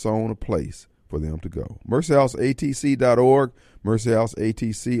already sown a place for them to go. MercyHouseATC.org, Mercy House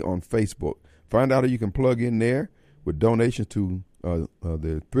ATC on Facebook. Find out how you can plug in there with donations to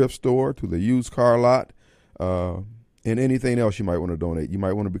the thrift store, to the used car lot, and anything else you might want to donate. You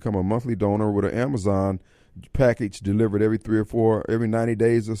might want to become a monthly donor with an Amazon package delivered every 90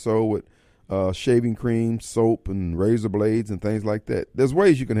 days or so with shaving cream, soap, and razor blades and things like that. There's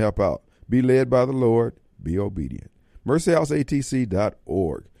ways you can help out. Be led by the Lord. Be obedient.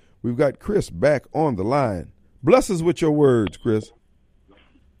 MercyHouseATC.org. We've got Chris back on the line. Bless us with your words, Chris.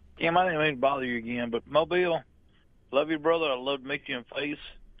 Kim, I didn't mean to bother you again, but Mobile, love you, brother. I love to meet you in face.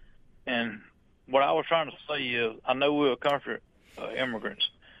 And what I was trying to say is, I know we're a country of immigrants.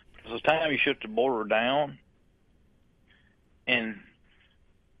 It's time you shut the border down. And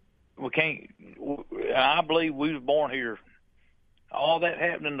we can't, I believe we was born here. All that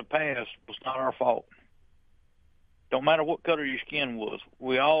happened in the past was not our fault. Don't matter what color your skin was.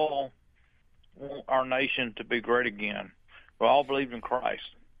 We all want our nation to be great again. We all believe in Christ.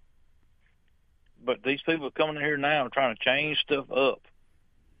 But these people are coming in here now trying to change stuff up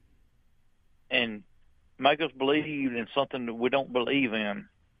and make us believe in something that we don't believe in.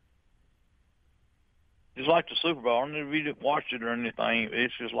 Just like the Super Bowl. I don't know if you didn't watch it or anything.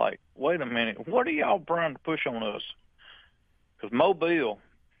 It's just like, wait a minute. What are y'all trying to push on us? Because Mobile,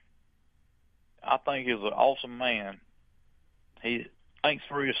 I think, is an awesome man. He thinks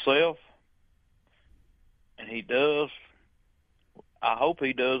for himself, and he does. I hope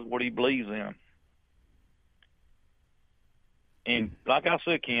he does what he believes in. And like I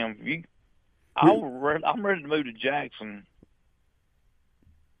said, Kim, I'm ready to move to Jackson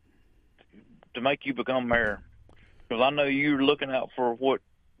to make you become mayor, because I know you're looking out for what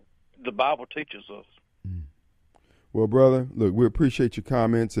the Bible teaches us. Well, brother, look, we appreciate your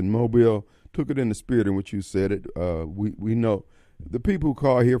comments, and Mobile took it in the spirit in which you said it. We know the people who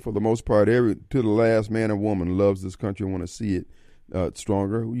call here, for the most part, to the last man and woman, loves this country and want to see it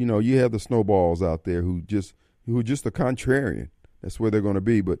stronger. You know, you have the snowballs out there who just a contrarian. That's where they're going to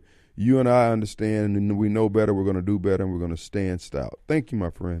be. But you and I understand, and we know better. We're going to do better, and we're going to stand stout. Thank you, my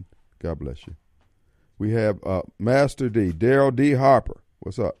friend. God bless you. We have Master D, Daryl D. Harper.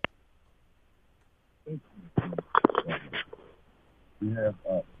 What's up? We have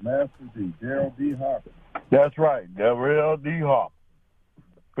Master D, Daryl D. Harper. That's right, Daryl D. Harper,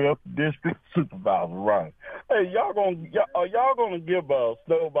 5th District Supervisor, right. Hey, are y'all gonna give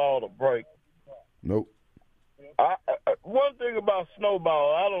Snowball a break? Nope. One thing about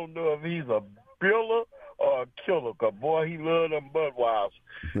Snowball, I don't know if he's a biller or a killer, because, boy, he loved them Budweiser.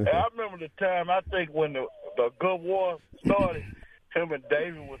 And I remember the time, I think, when the Good War started, him and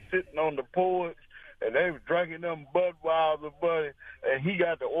David was sitting on the porch, and they were drinking them Budweiser, buddy, and he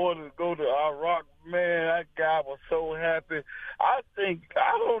got the order to go to Iraq. Man, that guy was so happy. I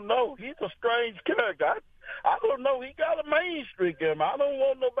don't know. He's a strange character. I don't know. He got a main streak in him. I don't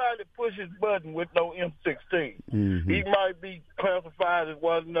want nobody to push his button with no M16. Mm-hmm. He might be classified as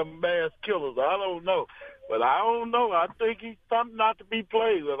one of them mass killers. I don't know. But I don't know. I think he's something not to be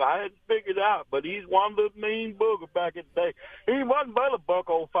played with. I hadn't figured out. But he's one little mean booger back in the day. He wasn't but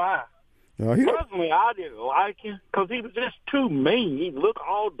 $105. Personally, I didn't like him because he was just too mean. He looked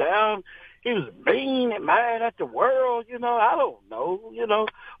all down. He was mean and mad at the world, I don't know,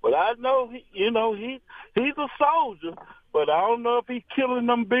 But I know, he's a soldier, but I don't know if he's killing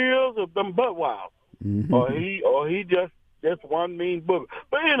them beers or them Budweiser. Mm-hmm. Or he just one mean booger.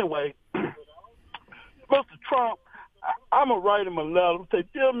 But anyway, Mr. Trump, I'm going to write him a letter and say,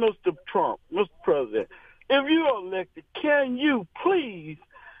 dear Mr. Trump, Mr. President, if you're elected, can you please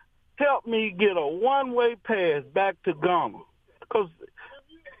help me get a one-way pass back to Ghana? Because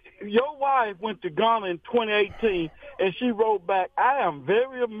your wife went to Ghana in 2018, and she wrote back, I am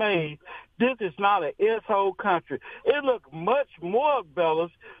very amazed. This is not an S-hole country. It looks much more better,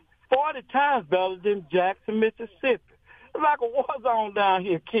 40 times better than Jackson, Mississippi. It's like a war zone down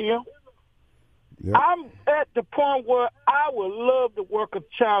here, Kim. Yep. I'm at the point where I would love to work with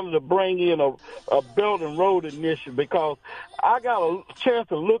China to bring in a Belt and Road Initiative because I got a chance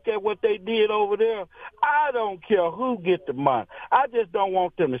to look at what they did over there. I don't care who gets the money. I just don't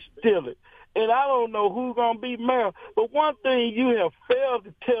want them to steal it. And I don't know who's going to be mayor. But one thing you have failed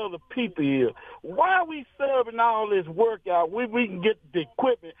to tell the people is, why are we serving all this work out? We can get the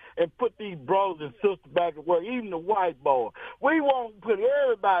equipment and put these brothers and sisters back to work, even the white boy. We won't put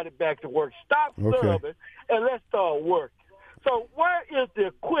everybody back to work. Stop serving and let's start working. So where is the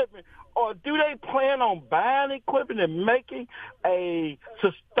equipment? Or do they plan on buying equipment and making a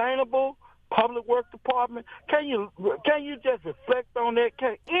sustainable public works department? Can you just reflect on that?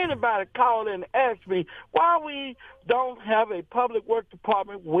 Can anybody call in and ask me why we don't have a public works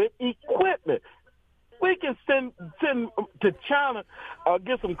department with equipment? We can send to China or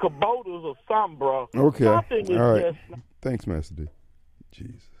get some Kubotas or something, bro. Okay. Something all right. Thanks, Master D.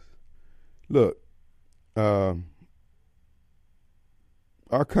 Jesus. Look, our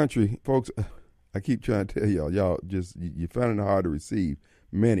country, folks, I keep trying to tell y'all just, you find it hard to receive.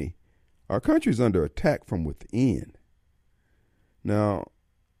 Many. Our country's under attack from within. Now,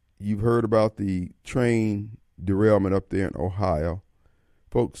 you've heard about the train derailment up there in Ohio.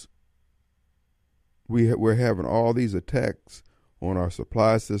 Folks, we're having all these attacks on our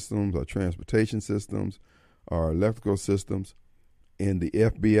supply systems, our transportation systems, our electrical systems, and the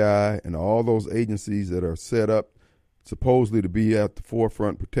FBI and all those agencies that are set up supposedly to be at the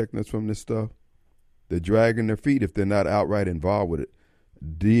forefront protecting us from this stuff. They're dragging their feet if they're not outright involved with it.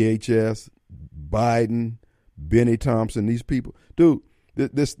 DHS, Biden, Benny Thompson, these people. Dude,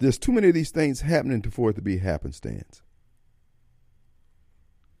 there's too many of these things happening for it to be happenstance.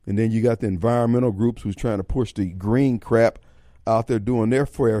 And then you got the environmental groups who's trying to push the green crap out there doing their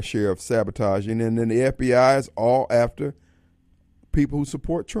fair share of sabotaging. And then the FBI is all after people who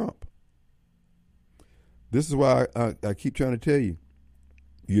support Trump. This is why I keep trying to tell you,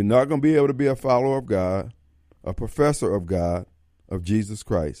 you're not going to be able to be a follower of God, a professor of God, of Jesus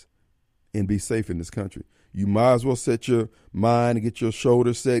Christ, and be safe in this country. You might as well set your mind and get your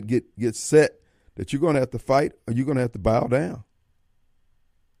shoulders set, get set that you're going to have to fight or you're going to have to bow down.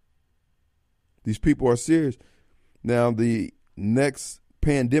 These people are serious. Now, the next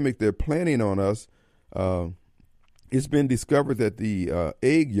pandemic they're planning on us, it's been discovered that the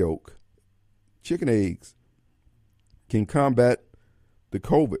egg yolk, chicken eggs, can combat the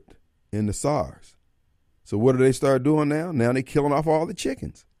COVID and the SARS. So what do they start doing now? Now they're killing off all the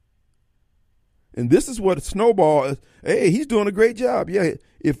chickens. And this is what a snowball is. Hey, he's doing a great job. Yeah,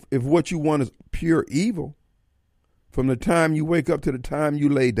 if what you want is pure evil, from the time you wake up to the time you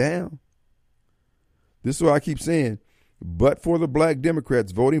lay down. This is what I keep saying. But for the black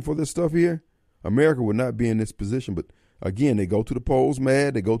Democrats voting for this stuff here, America would not be in this position. But again, they go to the polls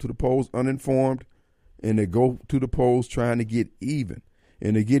mad, they go to the polls uninformed, and they go to the polls trying to get even.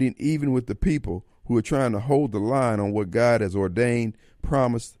 And they're getting even with the people who are trying to hold the line on what God has ordained,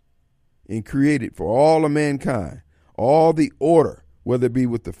 promised, and created for all of mankind. All the order, whether it be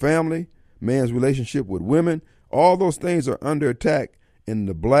with the family, man's relationship with women, all those things are under attack, and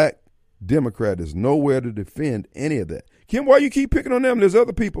the black Democrat is nowhere to defend any of that. Kim, why you keep picking on them? There's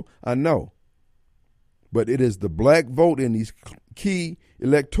other people. I know. But it is the black vote in these key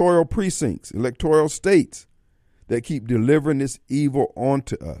electoral precincts, electoral states, that keep delivering this evil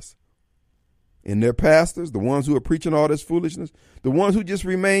onto us. And their pastors, the ones who are preaching all this foolishness, the ones who just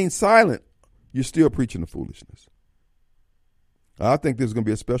remain silent you're still preaching the foolishness. I think there's going to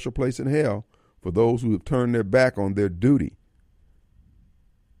be a special place in hell for those who have turned their back on their duty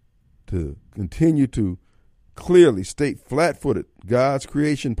to continue to clearly state flat-footed God's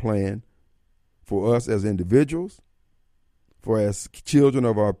creation plan for us as individuals, for as children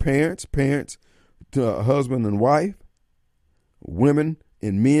of our parents to a husband and wife, women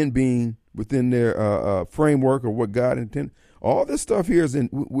and men being within their framework of what God intended. All this stuff here is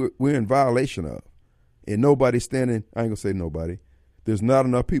we're in violation of. And nobody's standing, I ain't going to say nobody. There's not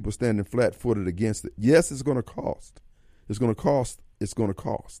enough people standing flat-footed against it. Yes, it's going to cost. It's going to cost. It's going to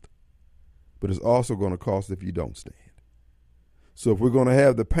cost. But it's also going to cost if you don't stand. So if we're going to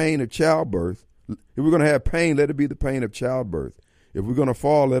have the pain of childbirth, if we're going to have pain, let it be the pain of childbirth. If we're going to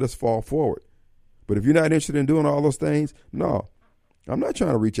fall, let us fall forward. But if you're not interested in doing all those things, no, I'm not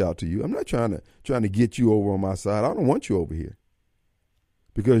trying to reach out to you. I'm not trying to get you over on my side. I don't want you over here.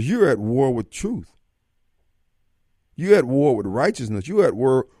 Because you're at war with truth. You're at war with righteousness. You're at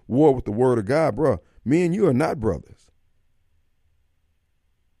war with the word of God, bro. Me and you are not brothers.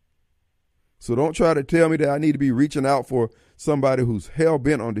 So don't try to tell me that I need to be reaching out for somebody who's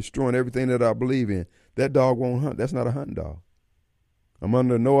hell-bent on destroying everything that I believe in. That dog won't hunt. That's not a hunting dog. I'm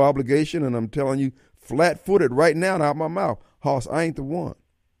under no obligation, and I'm telling you flat-footed right now out my mouth, Hoss, I ain't the one.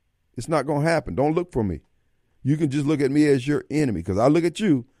 It's not going to happen. Don't look for me. You can just look at me as your enemy, because I look at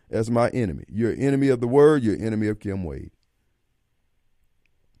you as my enemy. You're an enemy of the word. You're an enemy of Kim Wade.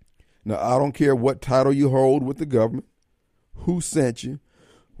 Now, I don't care what title you hold with the government, who sent you,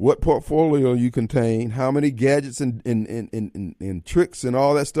 what portfolio you contain, how many gadgets and tricks and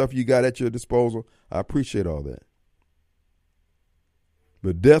all that stuff you got at your disposal. I appreciate all that.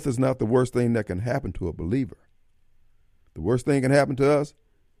 But death is not the worst thing that can happen to a believer. The worst thing that can happen to us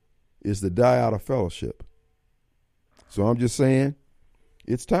is to die out of fellowship. So I'm just saying,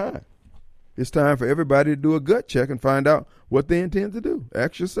 it's time. It's time for everybody to do a gut check and find out what they intend to do.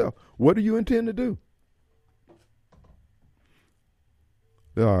 Ask yourself, what do you intend to do?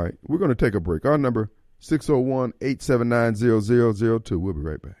 All right, we're going to take a break. Our number, 601-879-0002. We'll be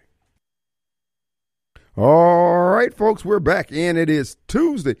right back. All right, folks, we're back, and it is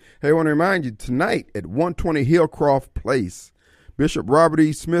Tuesday. Hey, I want to remind you, tonight at 120 Hillcroft Place, Bishop Robert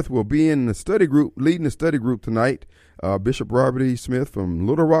E. Smith will be in the study group, leading the study group tonight. Bishop Robert E. Smith from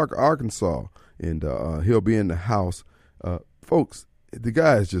Little Rock, Arkansas, and he'll be in the house. Folks, the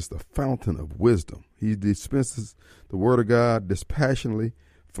guy is just a fountain of wisdom. He dispenses the word of God dispassionately,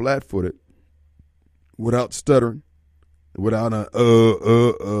 flat-footed, without stuttering, without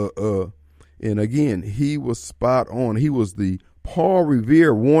And again, he was spot on. He was the Paul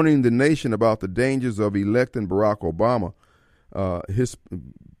Revere warning the nation about the dangers of electing Barack Obama.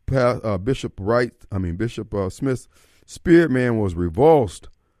 Bishop Smith's spirit man was revulsed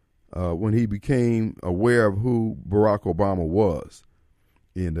when he became aware of who Barack Obama was.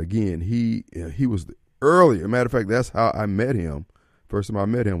 And again, he was the early. As a matter of fact, that's how I met him. First time I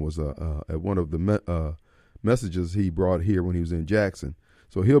met him was at one of the messages he brought here when he was in Jackson.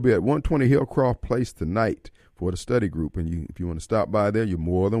 So he'll be at 120 Hillcroft Place tonight for the study group. And if you want to stop by there, you're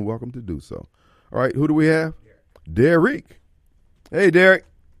more than welcome to do so. All right, who do we have? Derek. Hey, Derek.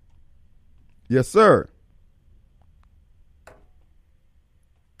 Yes, sir.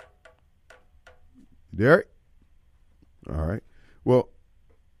 Derek? All right. Well,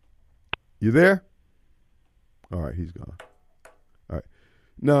 you there? All right, he's gone. All right.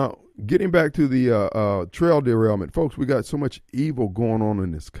 Now, getting back to the trail derailment, folks, we got so much evil going on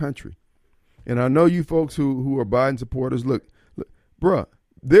in this country. And I know you folks who are Biden supporters, look, bruh,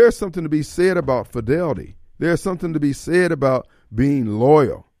 there's something to be said about fidelity. There's something to be said about being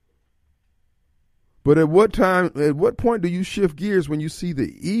loyal. But at what point do you shift gears when you see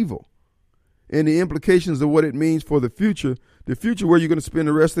the evil and the implications of what it means for the future where you're going to spend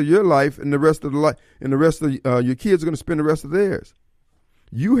the rest of your life and the rest of your kids are going to spend the rest of theirs?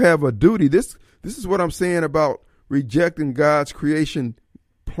 You have a duty. This is what I'm saying about rejecting God's creation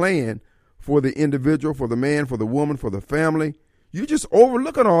plan for the individual, for the man, for the woman, for the family. You're just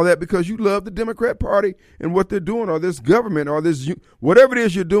overlooking all that because you love the Democrat Party and what they're doing, or this government, or this whatever it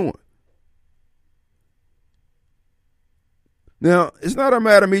is you're doing. Now, it's not a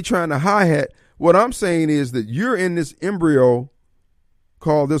matter of me trying to hi-hat. What I'm saying is that you're in this embryo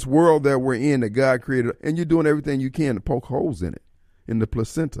called this world that we're in that God created, and you're doing everything you can to poke holes in it, in the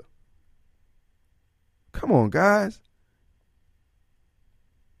placenta. Come on, guys.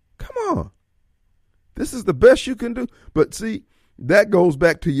 Come on. This is the best you can do. But see, that goes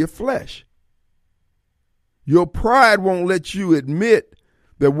back to your flesh. Your pride won't let you admit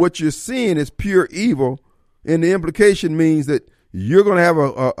that what you're seeing is pure evil, and the implication means that you're going to have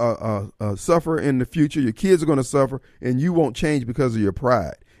a suffer in the future. Your kids are going to suffer, and you won't change because of your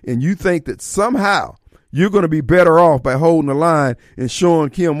pride. And you think that somehow you're going to be better off by holding the line and showing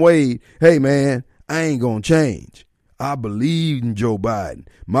Kim Wade, hey, man, I ain't going to change. I believed in Joe Biden.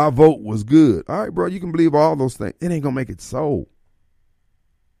 My vote was good. All right, bro, you can believe all those things. It ain't going to make it so.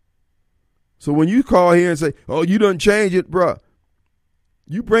 So when you call here and say, oh, you done change it, bro,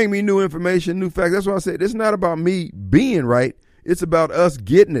 you bring me new information, new facts. That's why I said it's not about me being right. It's about us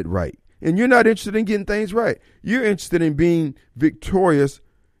getting it right. And you're not interested in getting things right. You're interested in being victorious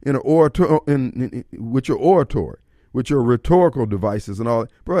in with your oratory, with your rhetorical devices and all.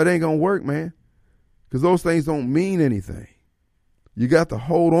 Bro, it ain't going to work, man, because those things don't mean anything. You got to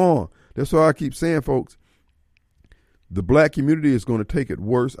hold on. That's why I keep saying, folks, the black community is going to take it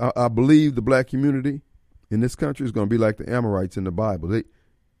worse. I believe the black community in this country is going to be like the Amorites in the Bible.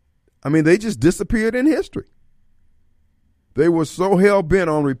 They just disappeared in history. They were so hell-bent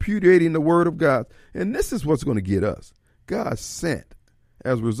on repudiating the word of God. And this is what's going to get us. God sent,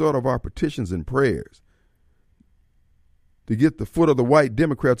 as a result of our petitions and prayers, to get the foot of the white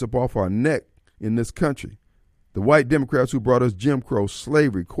Democrats up off our neck in this country. The white Democrats who brought us Jim Crow,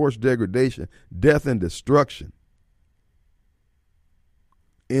 slavery, coarse degradation, death, and destruction.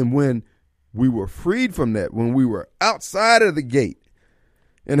 And when we were freed from that, when we were outside of the gate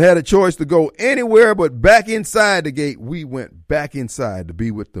and had a choice to go anywhere but back inside the gate, we went back inside to be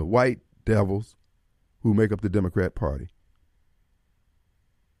with the white devils who make up the Democrat Party.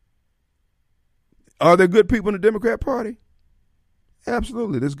 Are there good people in the Democrat Party?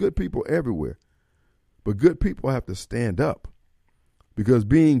 Absolutely. There's good people everywhere. But good people have to stand up, because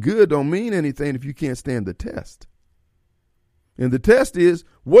being good don't mean anything if you can't stand the test. And the test is,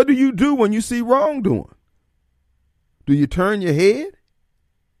 what do you do when you see wrongdoing? Do you turn your head?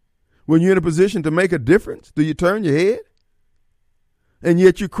 When you're in a position to make a difference, do you turn your head? And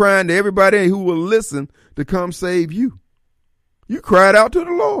yet you're crying to everybody who will listen to come save you. You cried out to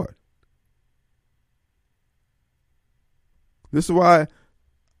the Lord. This is why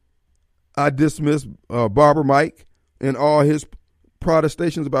I dismiss Barber Mike and all his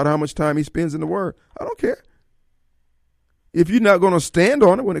protestations about how much time he spends in the Word. I don't care. If you're not going to stand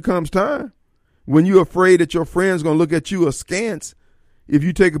on it when it comes time, when you're afraid that your friend's going to look at you askance if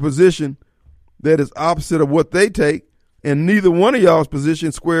you take a position that is opposite of what they take, and neither one of y'all's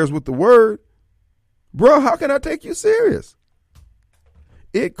position squares with the Word, bro, how can I take you serious?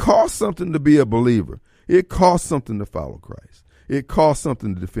 It costs something to be a believer. It costs something to follow Christ. It costs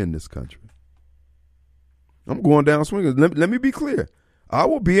something to defend this country. I'm going down swinging. Let me be clear. I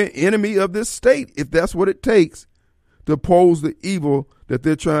will be an enemy of this state if that's what it takes to oppose the evil that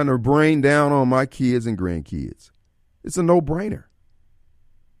they're trying to brain down on my kids and grandkids. It's a no-brainer.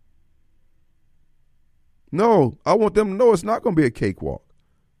 No, I want them to know it's not going to be a cakewalk.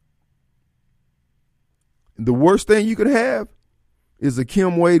 The worst thing you could have is a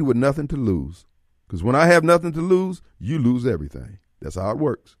Kim Wade with nothing to lose. Because when I have nothing to lose, you lose everything. That's how it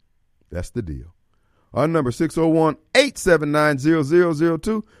works. That's the deal. Our number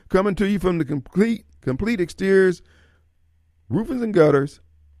 601-879-0002, coming to you from the Complete Exteriors Roofing and Gutters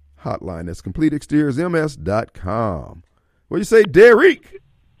hotline. That's CompleteExteriorsMS.com. What do you say, Derek?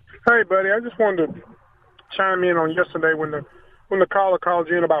 Hey, buddy. I just wanted to chime in on yesterday when the caller called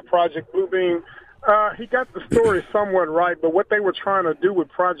you in about Project Bluebeam. He got the story somewhat right, but what they were trying to do with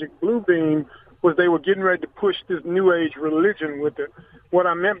Project Bluebeam was they were getting ready to push this New Age religion with it. What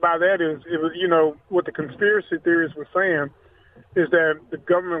I meant by that is, it was, what the conspiracy theorists were saying is that the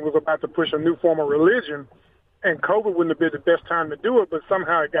government was about to push a new form of religion, and COVID wouldn't have been the best time to do it, but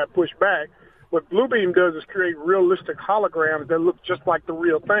somehow it got pushed back. What Bluebeam does is create realistic holograms that look just like the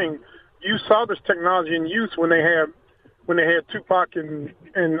real thing. You saw this technology in use when they had Tupac and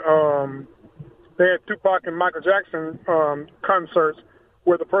they had Tupac and Michael Jackson concerts,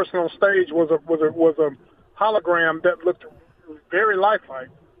 where the person on stage was a hologram that looked very lifelike,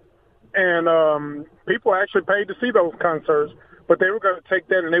 and people actually paid to see those concerts. But they were going to take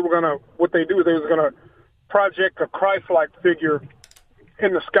that, and they were going to project a Christ-like figure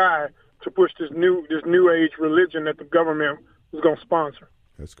in the sky to push this new age religion that the government was going to sponsor.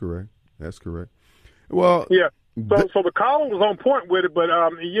 That's correct. Well, yeah. So the caller was on point with it, but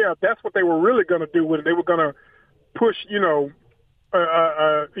that's what they were really going to do with it. They were going to push,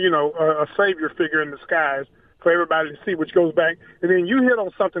 a savior figure in the skies for everybody to see, which goes back. And then you hit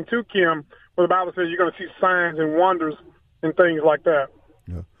on something too, Kim, where the Bible says you're going to see signs and wonders and things like that.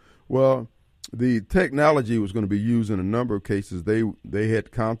 Yeah. Well, the technology was going to be used in a number of cases. They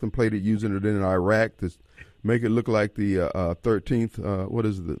had contemplated using it in Iraq to make it look like the 13th. What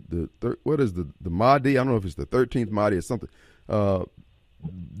is the Mahdi? I don't know if it's the 13th Mahdi or something.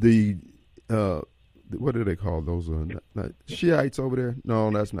 the what do they call those? Not Shiites over there? No,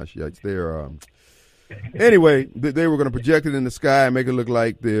 that's not Shiites. They're anyway. They were going to project it in the sky and make it look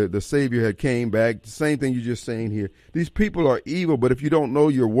like the Savior had came back. The same thing you're just saying here. These people are evil, but if you don't know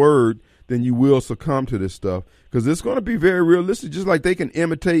your word, then you will succumb to this stuff because it's going to be very realistic. Just like they can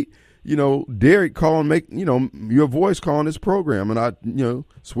imitate, Derek calling, your voice calling this program, and I,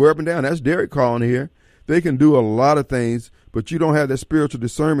 swear up and down, that's Derek calling here. They can do a lot of things, but you don't have that spiritual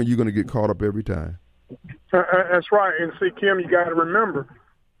discernment, you're going to get caught up every time. That's right. And see, Kim, you got to remember,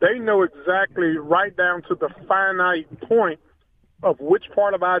 they know exactly right down to the finite point of which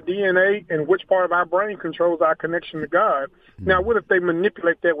part of our DNA and which part of our brain controls our connection to God. Mm-hmm. Now, what if they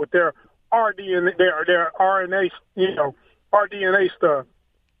manipulate that with their RDNA, their RNA, our DNA stuff?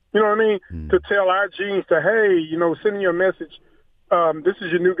 You know what I mean? Mm-hmm. To tell our genes to, hey, send you a message. This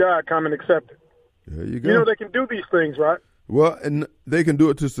is your new God. Come and accept it. There you go. They can do these things, right? Well, and they can do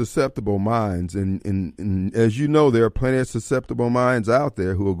it to susceptible minds. And as you know, there are plenty of susceptible minds out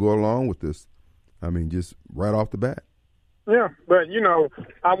there who will go along with this. I mean, just right off the bat. Yeah, but,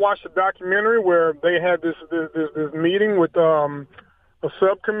 I watched a documentary where they had this meeting with a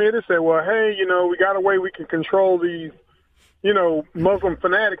subcommittee, said, well, hey, we got a way we can control these, Muslim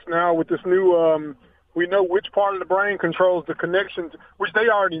fanatics now with this new, we know which part of the brain controls the connections, which they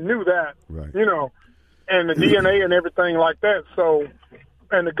already knew that, right. And the DNA and everything like that. So,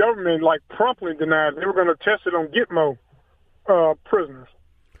 and the government promptly denied they were going to test it on Gitmo prisoners.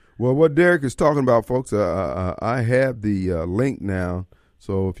 Well, what Derek is talking about, folks, I have the link now.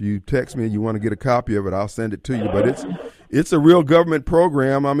 So if you text me and you want to get a copy of it, I'll send it to you. But it's a real government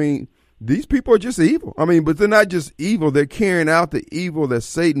program. I mean, these people are just evil. I mean, but they're not just evil. They're carrying out the evil that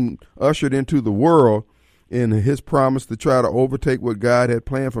Satan ushered into the world in his promise to try to overtake what God had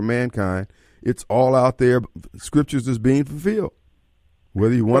planned for mankind. It's all out there. Scriptures is being fulfilled,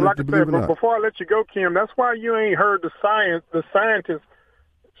 whether you want it to believe or not. Before I let you go, Kim, that's why you ain't heard the scientists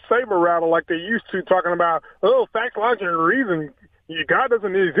saber rattle like they used to, talking about, facts, logic, and reason. God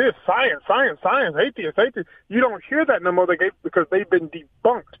doesn't exist. Science, atheist. You don't hear that no more because they've been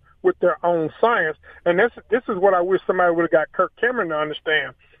debunked with their own science. And this is what I wish somebody would have got Kirk Cameron to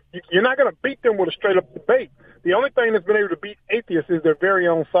understand. You're not going to beat them with a straight-up debate. The only thing that's been able to beat atheists is their very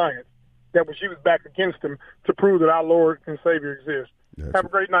own science that was used back against them to prove that our Lord and Savior exists. Have a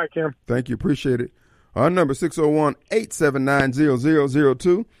great night, Kim. Thank you. Appreciate it. Our number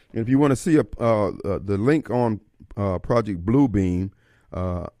 601-879-0002. And if you want to see the link on Project Bluebeam,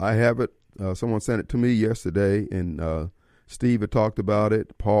 I have it. Someone sent it to me yesterday, and Steve had talked about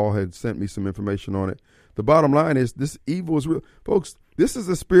it. Paul had sent me some information on it. The bottom line is this evil is real. Folks, this is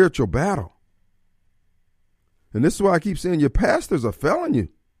a spiritual battle. And this is why I keep saying your pastors are failing you.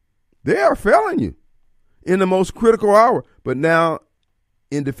 They are failing you in the most critical hour. But now,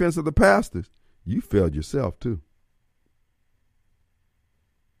 in defense of the pastors, you failed yourself too.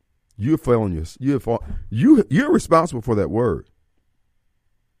 You're failing you're responsible for that word.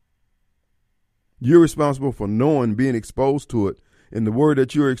 You're responsible for knowing, being exposed to it. And the word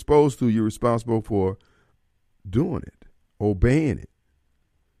that you're exposed to, you're responsible for doing it, obeying it.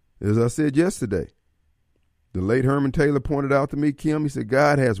 As I said yesterday, the late Herman Taylor pointed out to me, Kim, he said,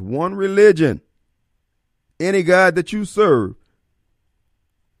 God has one religion. Any God that you serve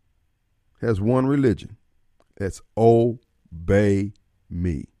has one religion. That's obey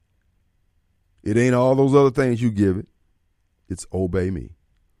me. It ain't all those other things you give it. It's obey me.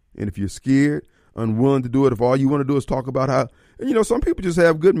 And if you're scared, unwilling to do it, if all you want to do is talk about how, and some people just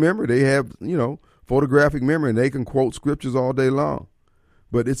have good memory. They have, photographic memory, and they can quote scriptures all day long.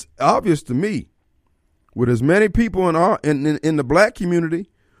 But it's obvious to me, with as many people in the black community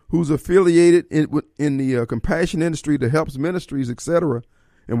who's affiliated in the compassion industry, the helps ministries, etc.,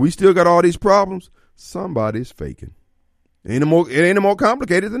 and we still got all these problems, somebody's faking. It ain't more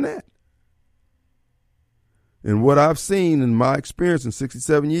complicated than that. And what I've seen in my experience in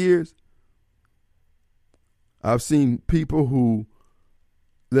 67 years, I've seen people who,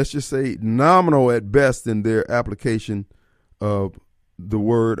 let's just say, nominal at best in their application of the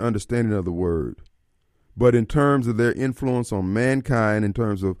word, understanding of the word. But in terms of their influence on mankind, in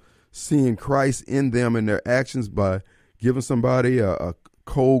terms of seeing Christ in them and their actions by giving somebody a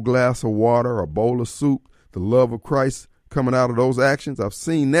cold glass of water, a bowl of soup, the love of Christ coming out of those actions, I've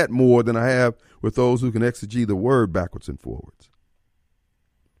seen that more than I have with those who can exegete the word backwards and forwards.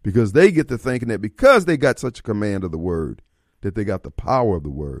 Because they get to thinking that because they got such a command of the word, that they got the power of the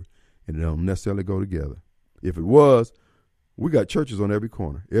word, and it don't necessarily go together. If it was, we got churches on every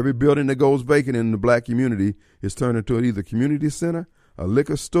corner. Every building that goes vacant in the black community is turned into either a community center, a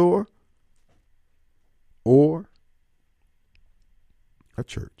liquor store, or a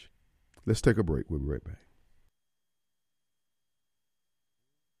church. Let's take a break. We'll be right back.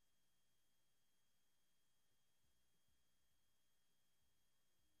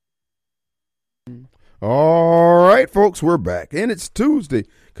 All right, folks, we're back. And it's Tuesday.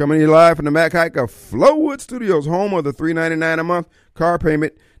 Coming to you live from the Mac Haik of Flowood Studios, home of the $3.99 a month car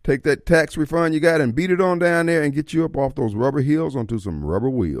payment. Take that tax refund you got and beat it on down there and get you up off those rubber heels onto some rubber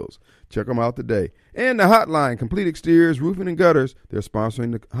wheels. Check them out today. And the hotline, Complete Exteriors, Roofing and Gutters. They're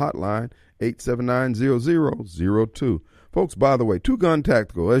sponsoring the hotline, 879-0002. Folks, by the way, Two Gun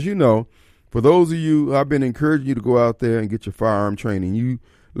Tactical. As you know, for those of you, I've been encouraging you to go out there and get your firearm training. You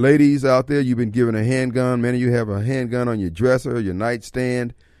ladies out there, you've been given a handgun. Many of you have a handgun on your dresser or your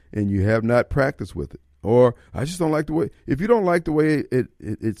nightstand, and you have not practiced with it. Or I just don't like the way, if you don't like the way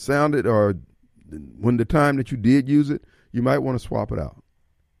it sounded, or when the time that you did use it, you might want to swap it out.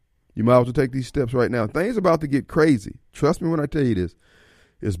 You might as well take these steps right now. Things about to get crazy. Trust me when I tell you this.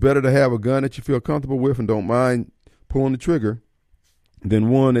 It's better to have a gun that you feel comfortable with and don't mind pulling the trigger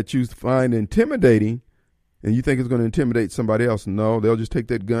than one that you find intimidating and you think it's going to intimidate somebody else. No, they'll just take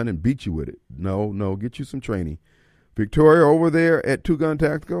that gun and beat you with it. No, get you some training. Victoria over there at Two Gun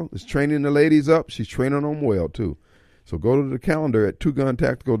Tactical is training the ladies up. She's training them well, too. So go to the calendar at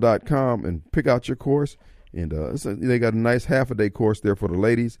twoguntactical.com and pick out your course. And they got a nice half-a-day course there for the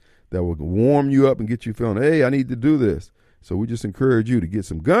ladies that will warm you up and get you feeling, hey, I need to do this. So we just encourage you to get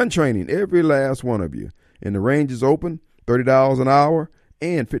some gun training, every last one of you. And the range is open, $30 an hour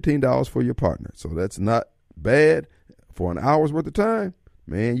and $15 for your partner. So that's not bad for an hour's worth of time.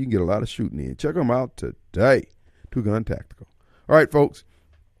 Man, you can get a lot of shooting in. Check them out today. Two Gun Tactical. All right, folks.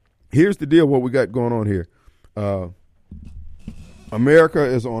 Here's the deal, what we got going on here. America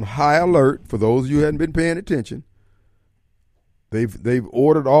is on high alert. For those of you who hadn't been paying attention, they've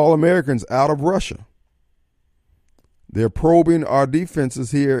ordered all Americans out of Russia. They're probing our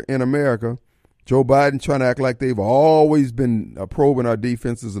defenses here in America. Joe Biden trying to act like they've always been probing our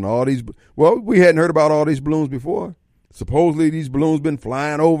defenses and all these. Well, we hadn't heard about all these balloons before. Supposedly these balloons been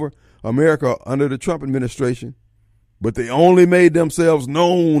flying over America under the Trump administration, but they only made themselves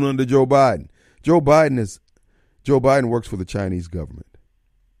known under Joe Biden. Joe Biden works for the Chinese government.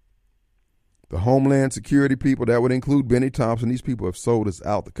 The Homeland Security people, that would include Benny Thompson. These people have sold us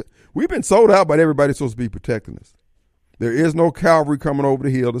out. We've been sold out by everybody supposed to be protecting us. There is no cavalry coming over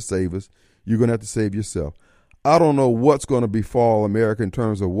the hill to save us. You're going to have to save yourself. I don't know what's going to befall America in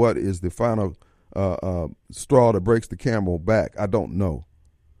terms of what is the final straw that breaks the camel back. I don't know.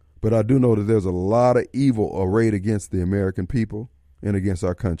 But I do know that there's a lot of evil arrayed against the American people and against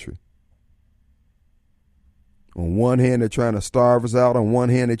our country. On one hand, they're trying to starve us out. On one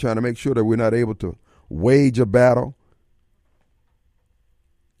hand, they're trying to make sure that we're not able to wage a battle.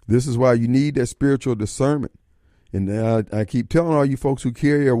 This is why you need that spiritual discernment. And I keep telling all you folks who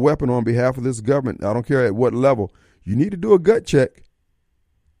carry a weapon on behalf of this government, I don't care at what level, you need to do a gut check.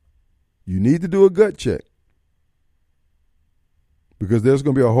 You need to do a gut check. Because there's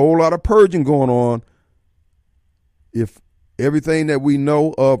going to be a whole lot of purging going on if everything that we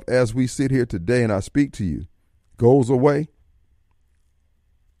know of as we sit here today and I speak to you goes away.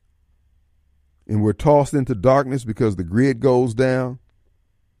 And we're tossed into darkness because the grid goes down.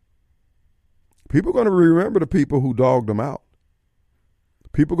 People are going to remember the people who dogged them out.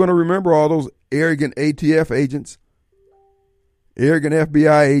 People are going to remember all those arrogant ATF agents, arrogant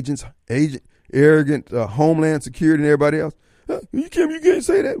FBI agents, arrogant Homeland Security and everybody else. You can't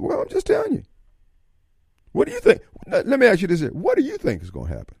say that. Well, I'm just telling you. What do you think? Let me ask you this here. What do you think is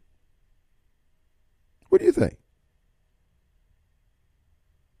going to happen? What do you think?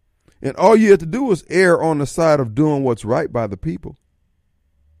 And all you have to do is err on the side of doing what's right by the people.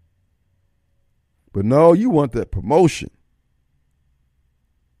 But no, you want that promotion.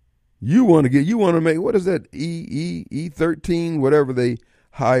 You want to make, what is that, E13, whatever the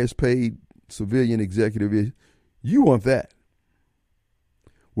highest paid civilian executive is. You want that.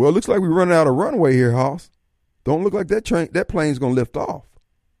 Well, it looks like we're running out of runway here, Hoss. Don't look like that plane's going to lift off.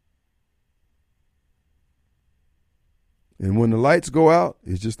 And when the lights go out,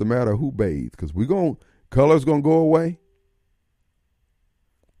 it's just a matter of who bathes. Because color's going to go away.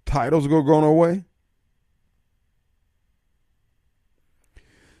 Titles are going to go away.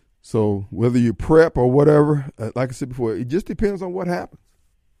 So whether you prep or whatever, like I said before, it just depends on what happens.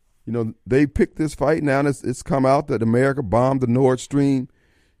 You know, they picked this fight. Now it's come out that America bombed the Nord Stream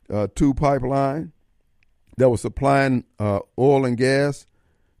 2 pipeline that was supplying oil and gas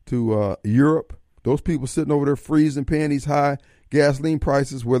to Europe. Those people sitting over there freezing, paying these high gasoline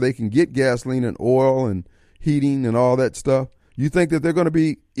prices where they can get gasoline and oil and heating and all that stuff. You think that they're going to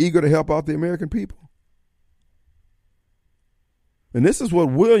be eager to help out the American people? And this is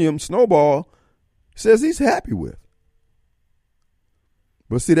what William Snowball says he's happy with.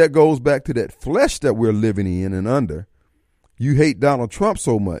 But see, that goes back to that flesh that we're living in and under. You hate Donald Trump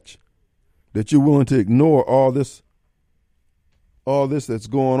so much that you're willing to ignore all this that's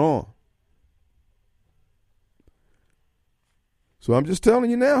going on. So I'm just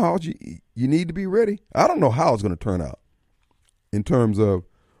telling you now, Hodge, you need to be ready. I don't know how it's going to turn out in terms of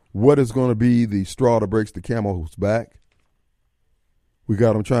what is going to be the straw that breaks the camel's back. We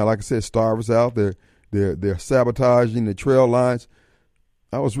got them trying, like I said, starve us out. They're sabotaging the trail lines.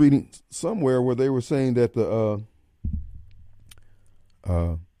 I was reading somewhere where they were saying that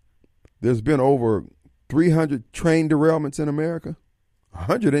there's been over 300 train derailments in America,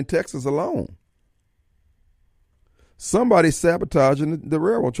 100 in Texas alone. Somebody's sabotaging the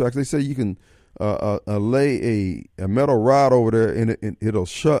railroad tracks. They say you can lay a metal rod over there and it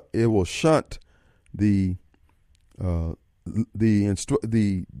will shunt the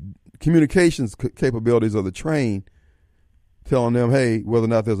communications capabilities of the train, telling them, hey, whether or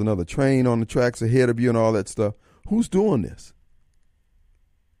not there's another train on the tracks ahead of you and all that stuff. Who's doing this?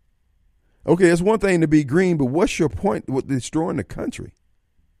 Okay, it's one thing to be green, but what's your point with destroying the country?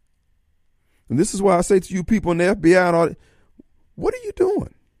 And this is why I say to you people in the FBI and all that, what are you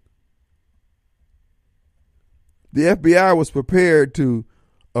doing? The FBI was prepared to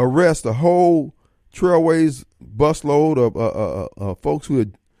arrest a whole Trailways busload of folks who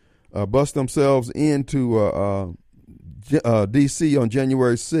had bust themselves into D.C. on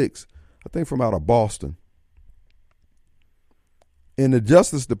January 6th, I think from out of Boston. In the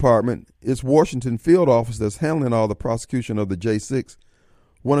Justice Department, its Washington field office that's handling all the prosecution of the J6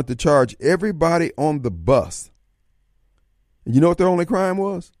 wanted to charge everybody on the bus. And you know what their only crime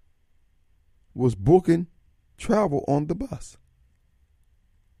was? Was booking travel on the bus.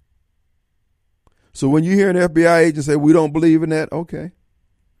 So when you hear an FBI agent say, we don't believe in that, okay.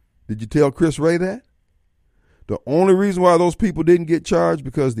 Did you tell Chris Wray that? The only reason why those people didn't get charged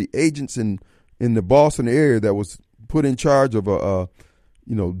because the agents in the Boston area that was put in charge of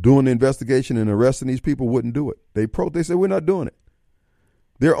doing the investigation and arresting these people wouldn't do it. They said we're not doing it.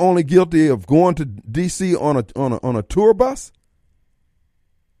 They're only guilty of going to D.C. on a tour bus.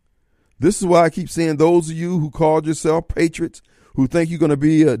 This is why I keep saying those of you who called yourself patriots, who think you're going to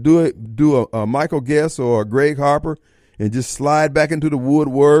be do a Michael Guest or a Greg Harper and just slide back into the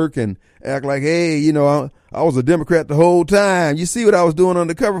woodwork and act like, hey, I was a Democrat the whole time. You see what I was doing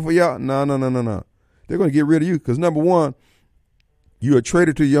undercover for y'all? No. They're going to get rid of you because, number one, you're a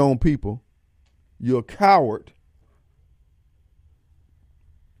traitor to your own people. You're a coward.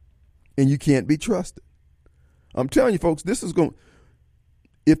 And you can't be trusted. I'm telling you, folks,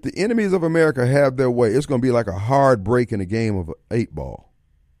 if the enemies of America have their way, it's going to be like a hard break in a game of 8-ball.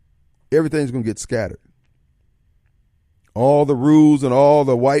 Everything's going to get scattered. All the rules and all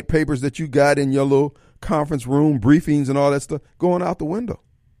the white papers that you got in your little conference room, briefings and all that stuff, going out the window.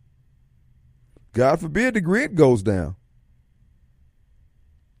 God forbid the grid goes down.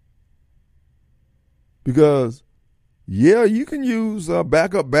 Because, yeah, you can use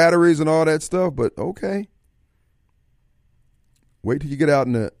backup batteries and all that stuff, but okay. Wait till you get out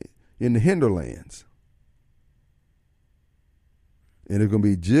in the hinterlands. And it's going to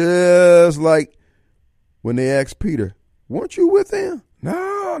be just like when they asked Peter, weren't you with them?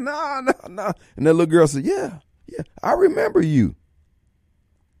 No. And that little girl said, yeah, I remember you.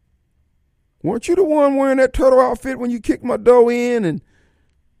 Weren't you the one wearing that turtle outfit when you kicked my dough in and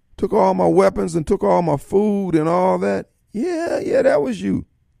took all my weapons and took all my food and all that? Yeah, that was you.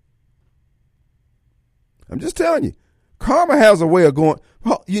 I'm just telling you, karma has a way of going,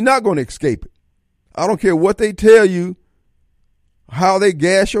 you're not going to escape it. I don't care what they tell you, how they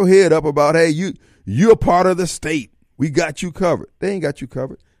gas your head up about, hey, you're part of the state. We got you covered. They ain't got you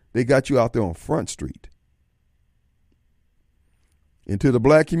covered. They got you out there on Front Street. And to the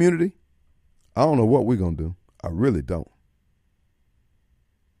black community, I don't know what we're going to do. I really don't.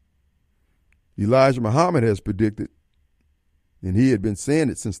 Elijah Muhammad has predicted, and he had been saying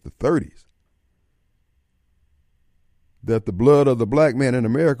it since the 30s, that the blood of the black man in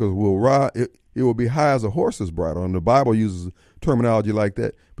America will rise. It will be high as a horse's bridle. And the Bible uses terminology like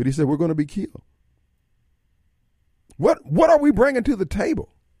that. But he said, we're going to be killed. What are we bringing to the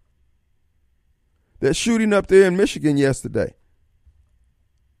table? That shooting up there in Michigan yesterday.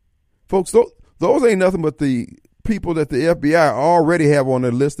 Folks, those ain't nothing but the people that the FBI already have on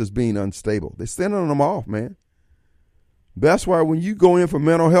their list as being unstable. They're sending them off, man. That's why when you go in for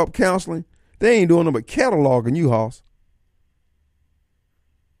mental health counseling, they ain't doing them but cataloging you, Hoss.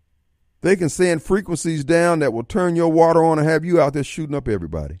 They can send frequencies down that will turn your water on and have you out there shooting up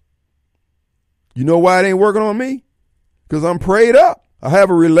everybody. You know why it ain't working on me? because I'm prayed up. I have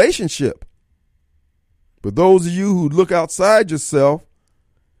a relationship. But those of you who look outside yourself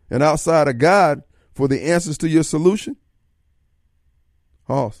and outside of God for the answers to your solution,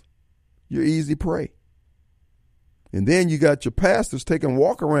 Hoss, you're easy prey. And then you got your pastors taking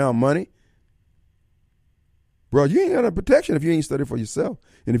walk around money. Bro, you ain't got no protection if you ain't studied for yourself.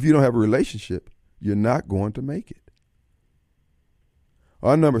 And if you don't have a relationship, you're not going to make it.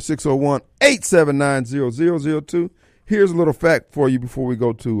 Our number 601-879-0002. Here's a little fact for you before we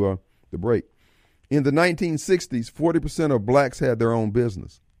go to the break. In the 1960s, 40% of blacks had their own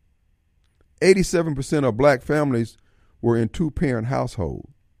business. 87% of black families were in two-parent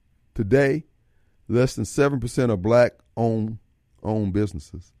households. Today, less than 7% of black own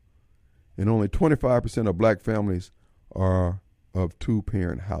businesses. And only 25% of black families are of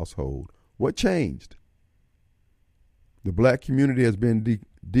two-parent household. What changed? The black community has been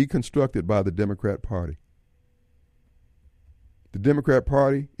deconstructed by the Democrat Party. The Democrat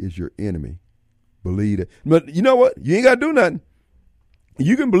Party is your enemy. Believe it. But you know what? You ain't got to do nothing.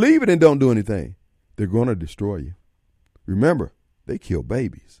 You can believe it and don't do anything. They're going to destroy you. Remember, they kill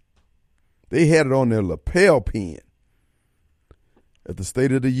babies. They had it on their lapel pin at the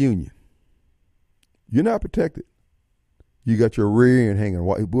State of the Union. You're not protected. You got your rear end hanging.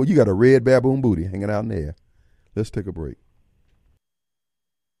 Well, you got a red baboon booty hanging out in there. Let's take a break.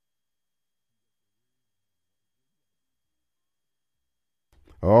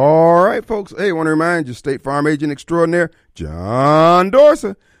 All right, folks. Hey, I want to remind you, State Farm Agent Extraordinaire, John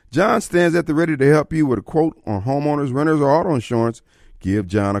Dorsa. John stands at the ready to help you with a quote on homeowners, renters, or auto insurance. Give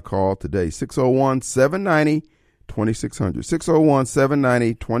John a call today, 601-790-2600,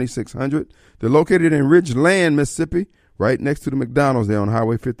 601-790-2600. They're located in Ridgeland, Mississippi, right next to the McDonald's there on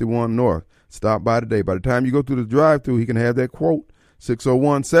Highway 51 North. Stop by today. By the time you go through the drive-thru, he can have that quote,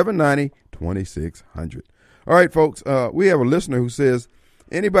 601-790-2600. All right, folks, we have a listener who says,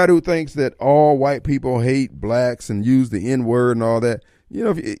 anybody who thinks that all white people hate blacks and use the N-word and all that, you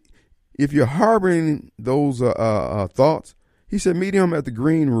know, if you're harboring those thoughts, he said, meet him at the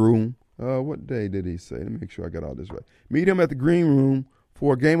green room. What day did he say? Let me make sure I got all this right. Meet him at the green room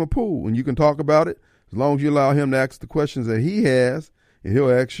for a game of pool, and you can talk about it as long as you allow him to ask the questions that he has, and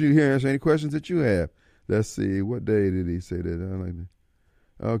he'll ask you here, answer any questions that you have. Let's see, what day did he say that?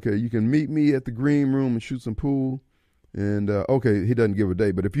 Okay, you can meet me at the green room and shoot some pool. And, okay, he doesn't give a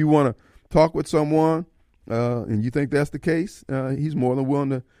day. But if you want to talk with someone and you think that's the case, he's more than willing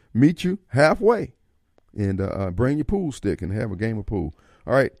to meet you halfway and bring your pool stick and have a game of pool.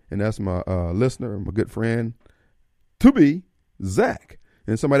 All right, and that's my listener, my good friend, to be Zach.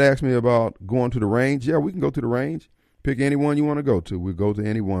 And somebody asked me about going to the range. Yeah, we can go to the range. Pick any one you want to go to. We'll go to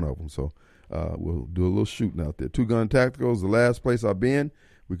any one of them. So we'll do a little shooting out there. Two Gun Tactical is the last place I've been.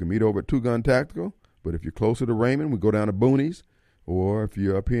 We can meet over at Two Gun Tactical. But if you're closer to Raymond, we go down to Boonies. Or if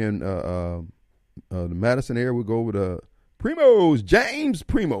you're up here in the Madison area, we go over to Primo's, James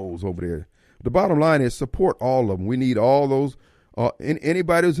Primo's over there. The bottom line is support all of them. We need all those.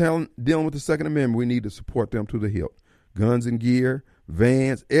 Anybody who's dealing with the Second Amendment, we need to support them to the hilt. Guns and gear,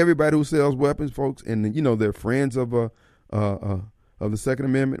 vans, everybody who sells weapons, folks, and you know they're friends of the Second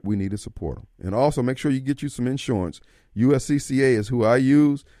Amendment. We need to support them, and also make sure you get you some insurance. USCCA is who I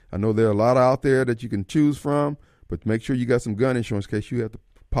use. I know there are a lot out there that you can choose from, but make sure you got some gun insurance in case you have to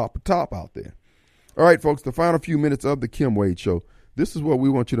pop a top out there. All right, folks, the final few minutes of the Kim Wade Show. This is what we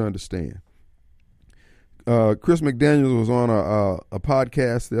want you to understand. Chris McDaniels was on a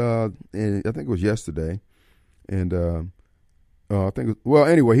podcast, and I think it was yesterday, and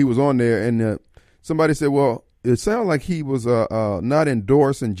anyway, he was on there, and somebody said, well, it sounded like he was not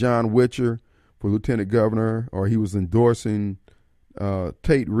endorsing John Witcher for lieutenant governor, or he was endorsing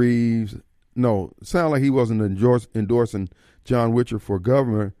Tate Reeves. No, it sounded like he wasn't endorsing John Witcher for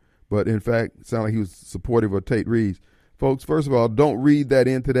governor, but in fact, it sounded like he was supportive of Tate Reeves. Folks, first of all, don't read that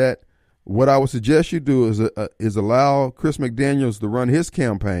into that. What I would suggest you do is allow Chris McDaniels to run his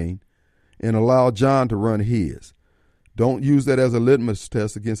campaign and allow John to run his. Don't use that as a litmus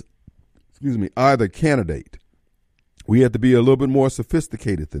test against, either candidate. We have to be a little bit more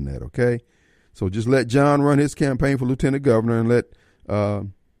sophisticated than that, okay? So just let John run his campaign for lieutenant governor and let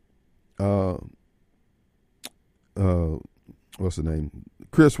what's the name?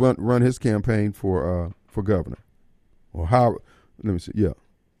 Chris run his campaign for governor. Or how? Let me see. Yeah.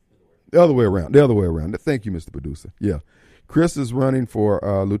 The other way around. Thank you, Mr. Producer. Yeah. Chris is running for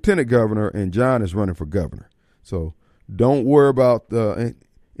lieutenant governor and John is running for governor. So don't worry about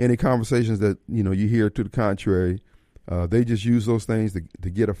any conversations that you hear to the contrary. They just use those things to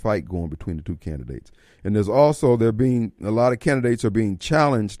get a fight going between the two candidates. And there's also a lot of candidates are being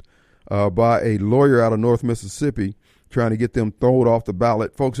challenged by a lawyer out of North Mississippi trying to get them thrown off the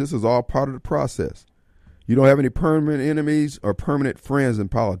ballot. Folks, this is all part of the process. You don't have any permanent enemies or permanent friends in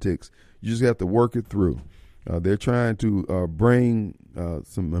politics. You just have to work it through. They're trying to bring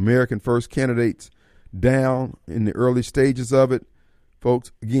some American First candidates down in the early stages of it.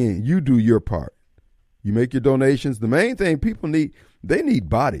 Folks, again, you do your part. You make your donations. The main thing people need, they need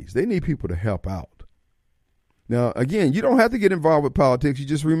bodies. They need people to help out. Now, again, you don't have to get involved with politics. You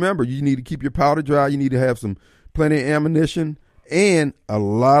just remember, you need to keep your powder dry. You need to have plenty of ammunition and a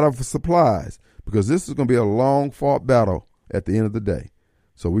lot of supplies, because this is going to be a long fought battle at the end of the day.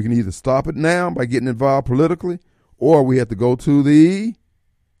 So we can either stop it now by getting involved politically, or we have to go to the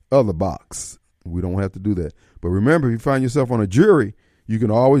other box. We don't have to do that. But remember, if you find yourself on a jury, you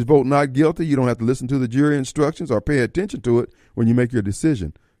can always vote not guilty. You don't have to listen to the jury instructions or pay attention to it when you make your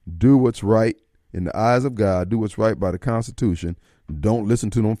decision. Do what's right in the eyes of God. Do what's right by the Constitution. Don't listen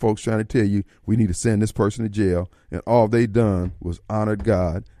to them folks trying to tell you we need to send this person to jail. And all they done was honored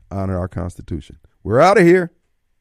God, honor our Constitution. We're out of here.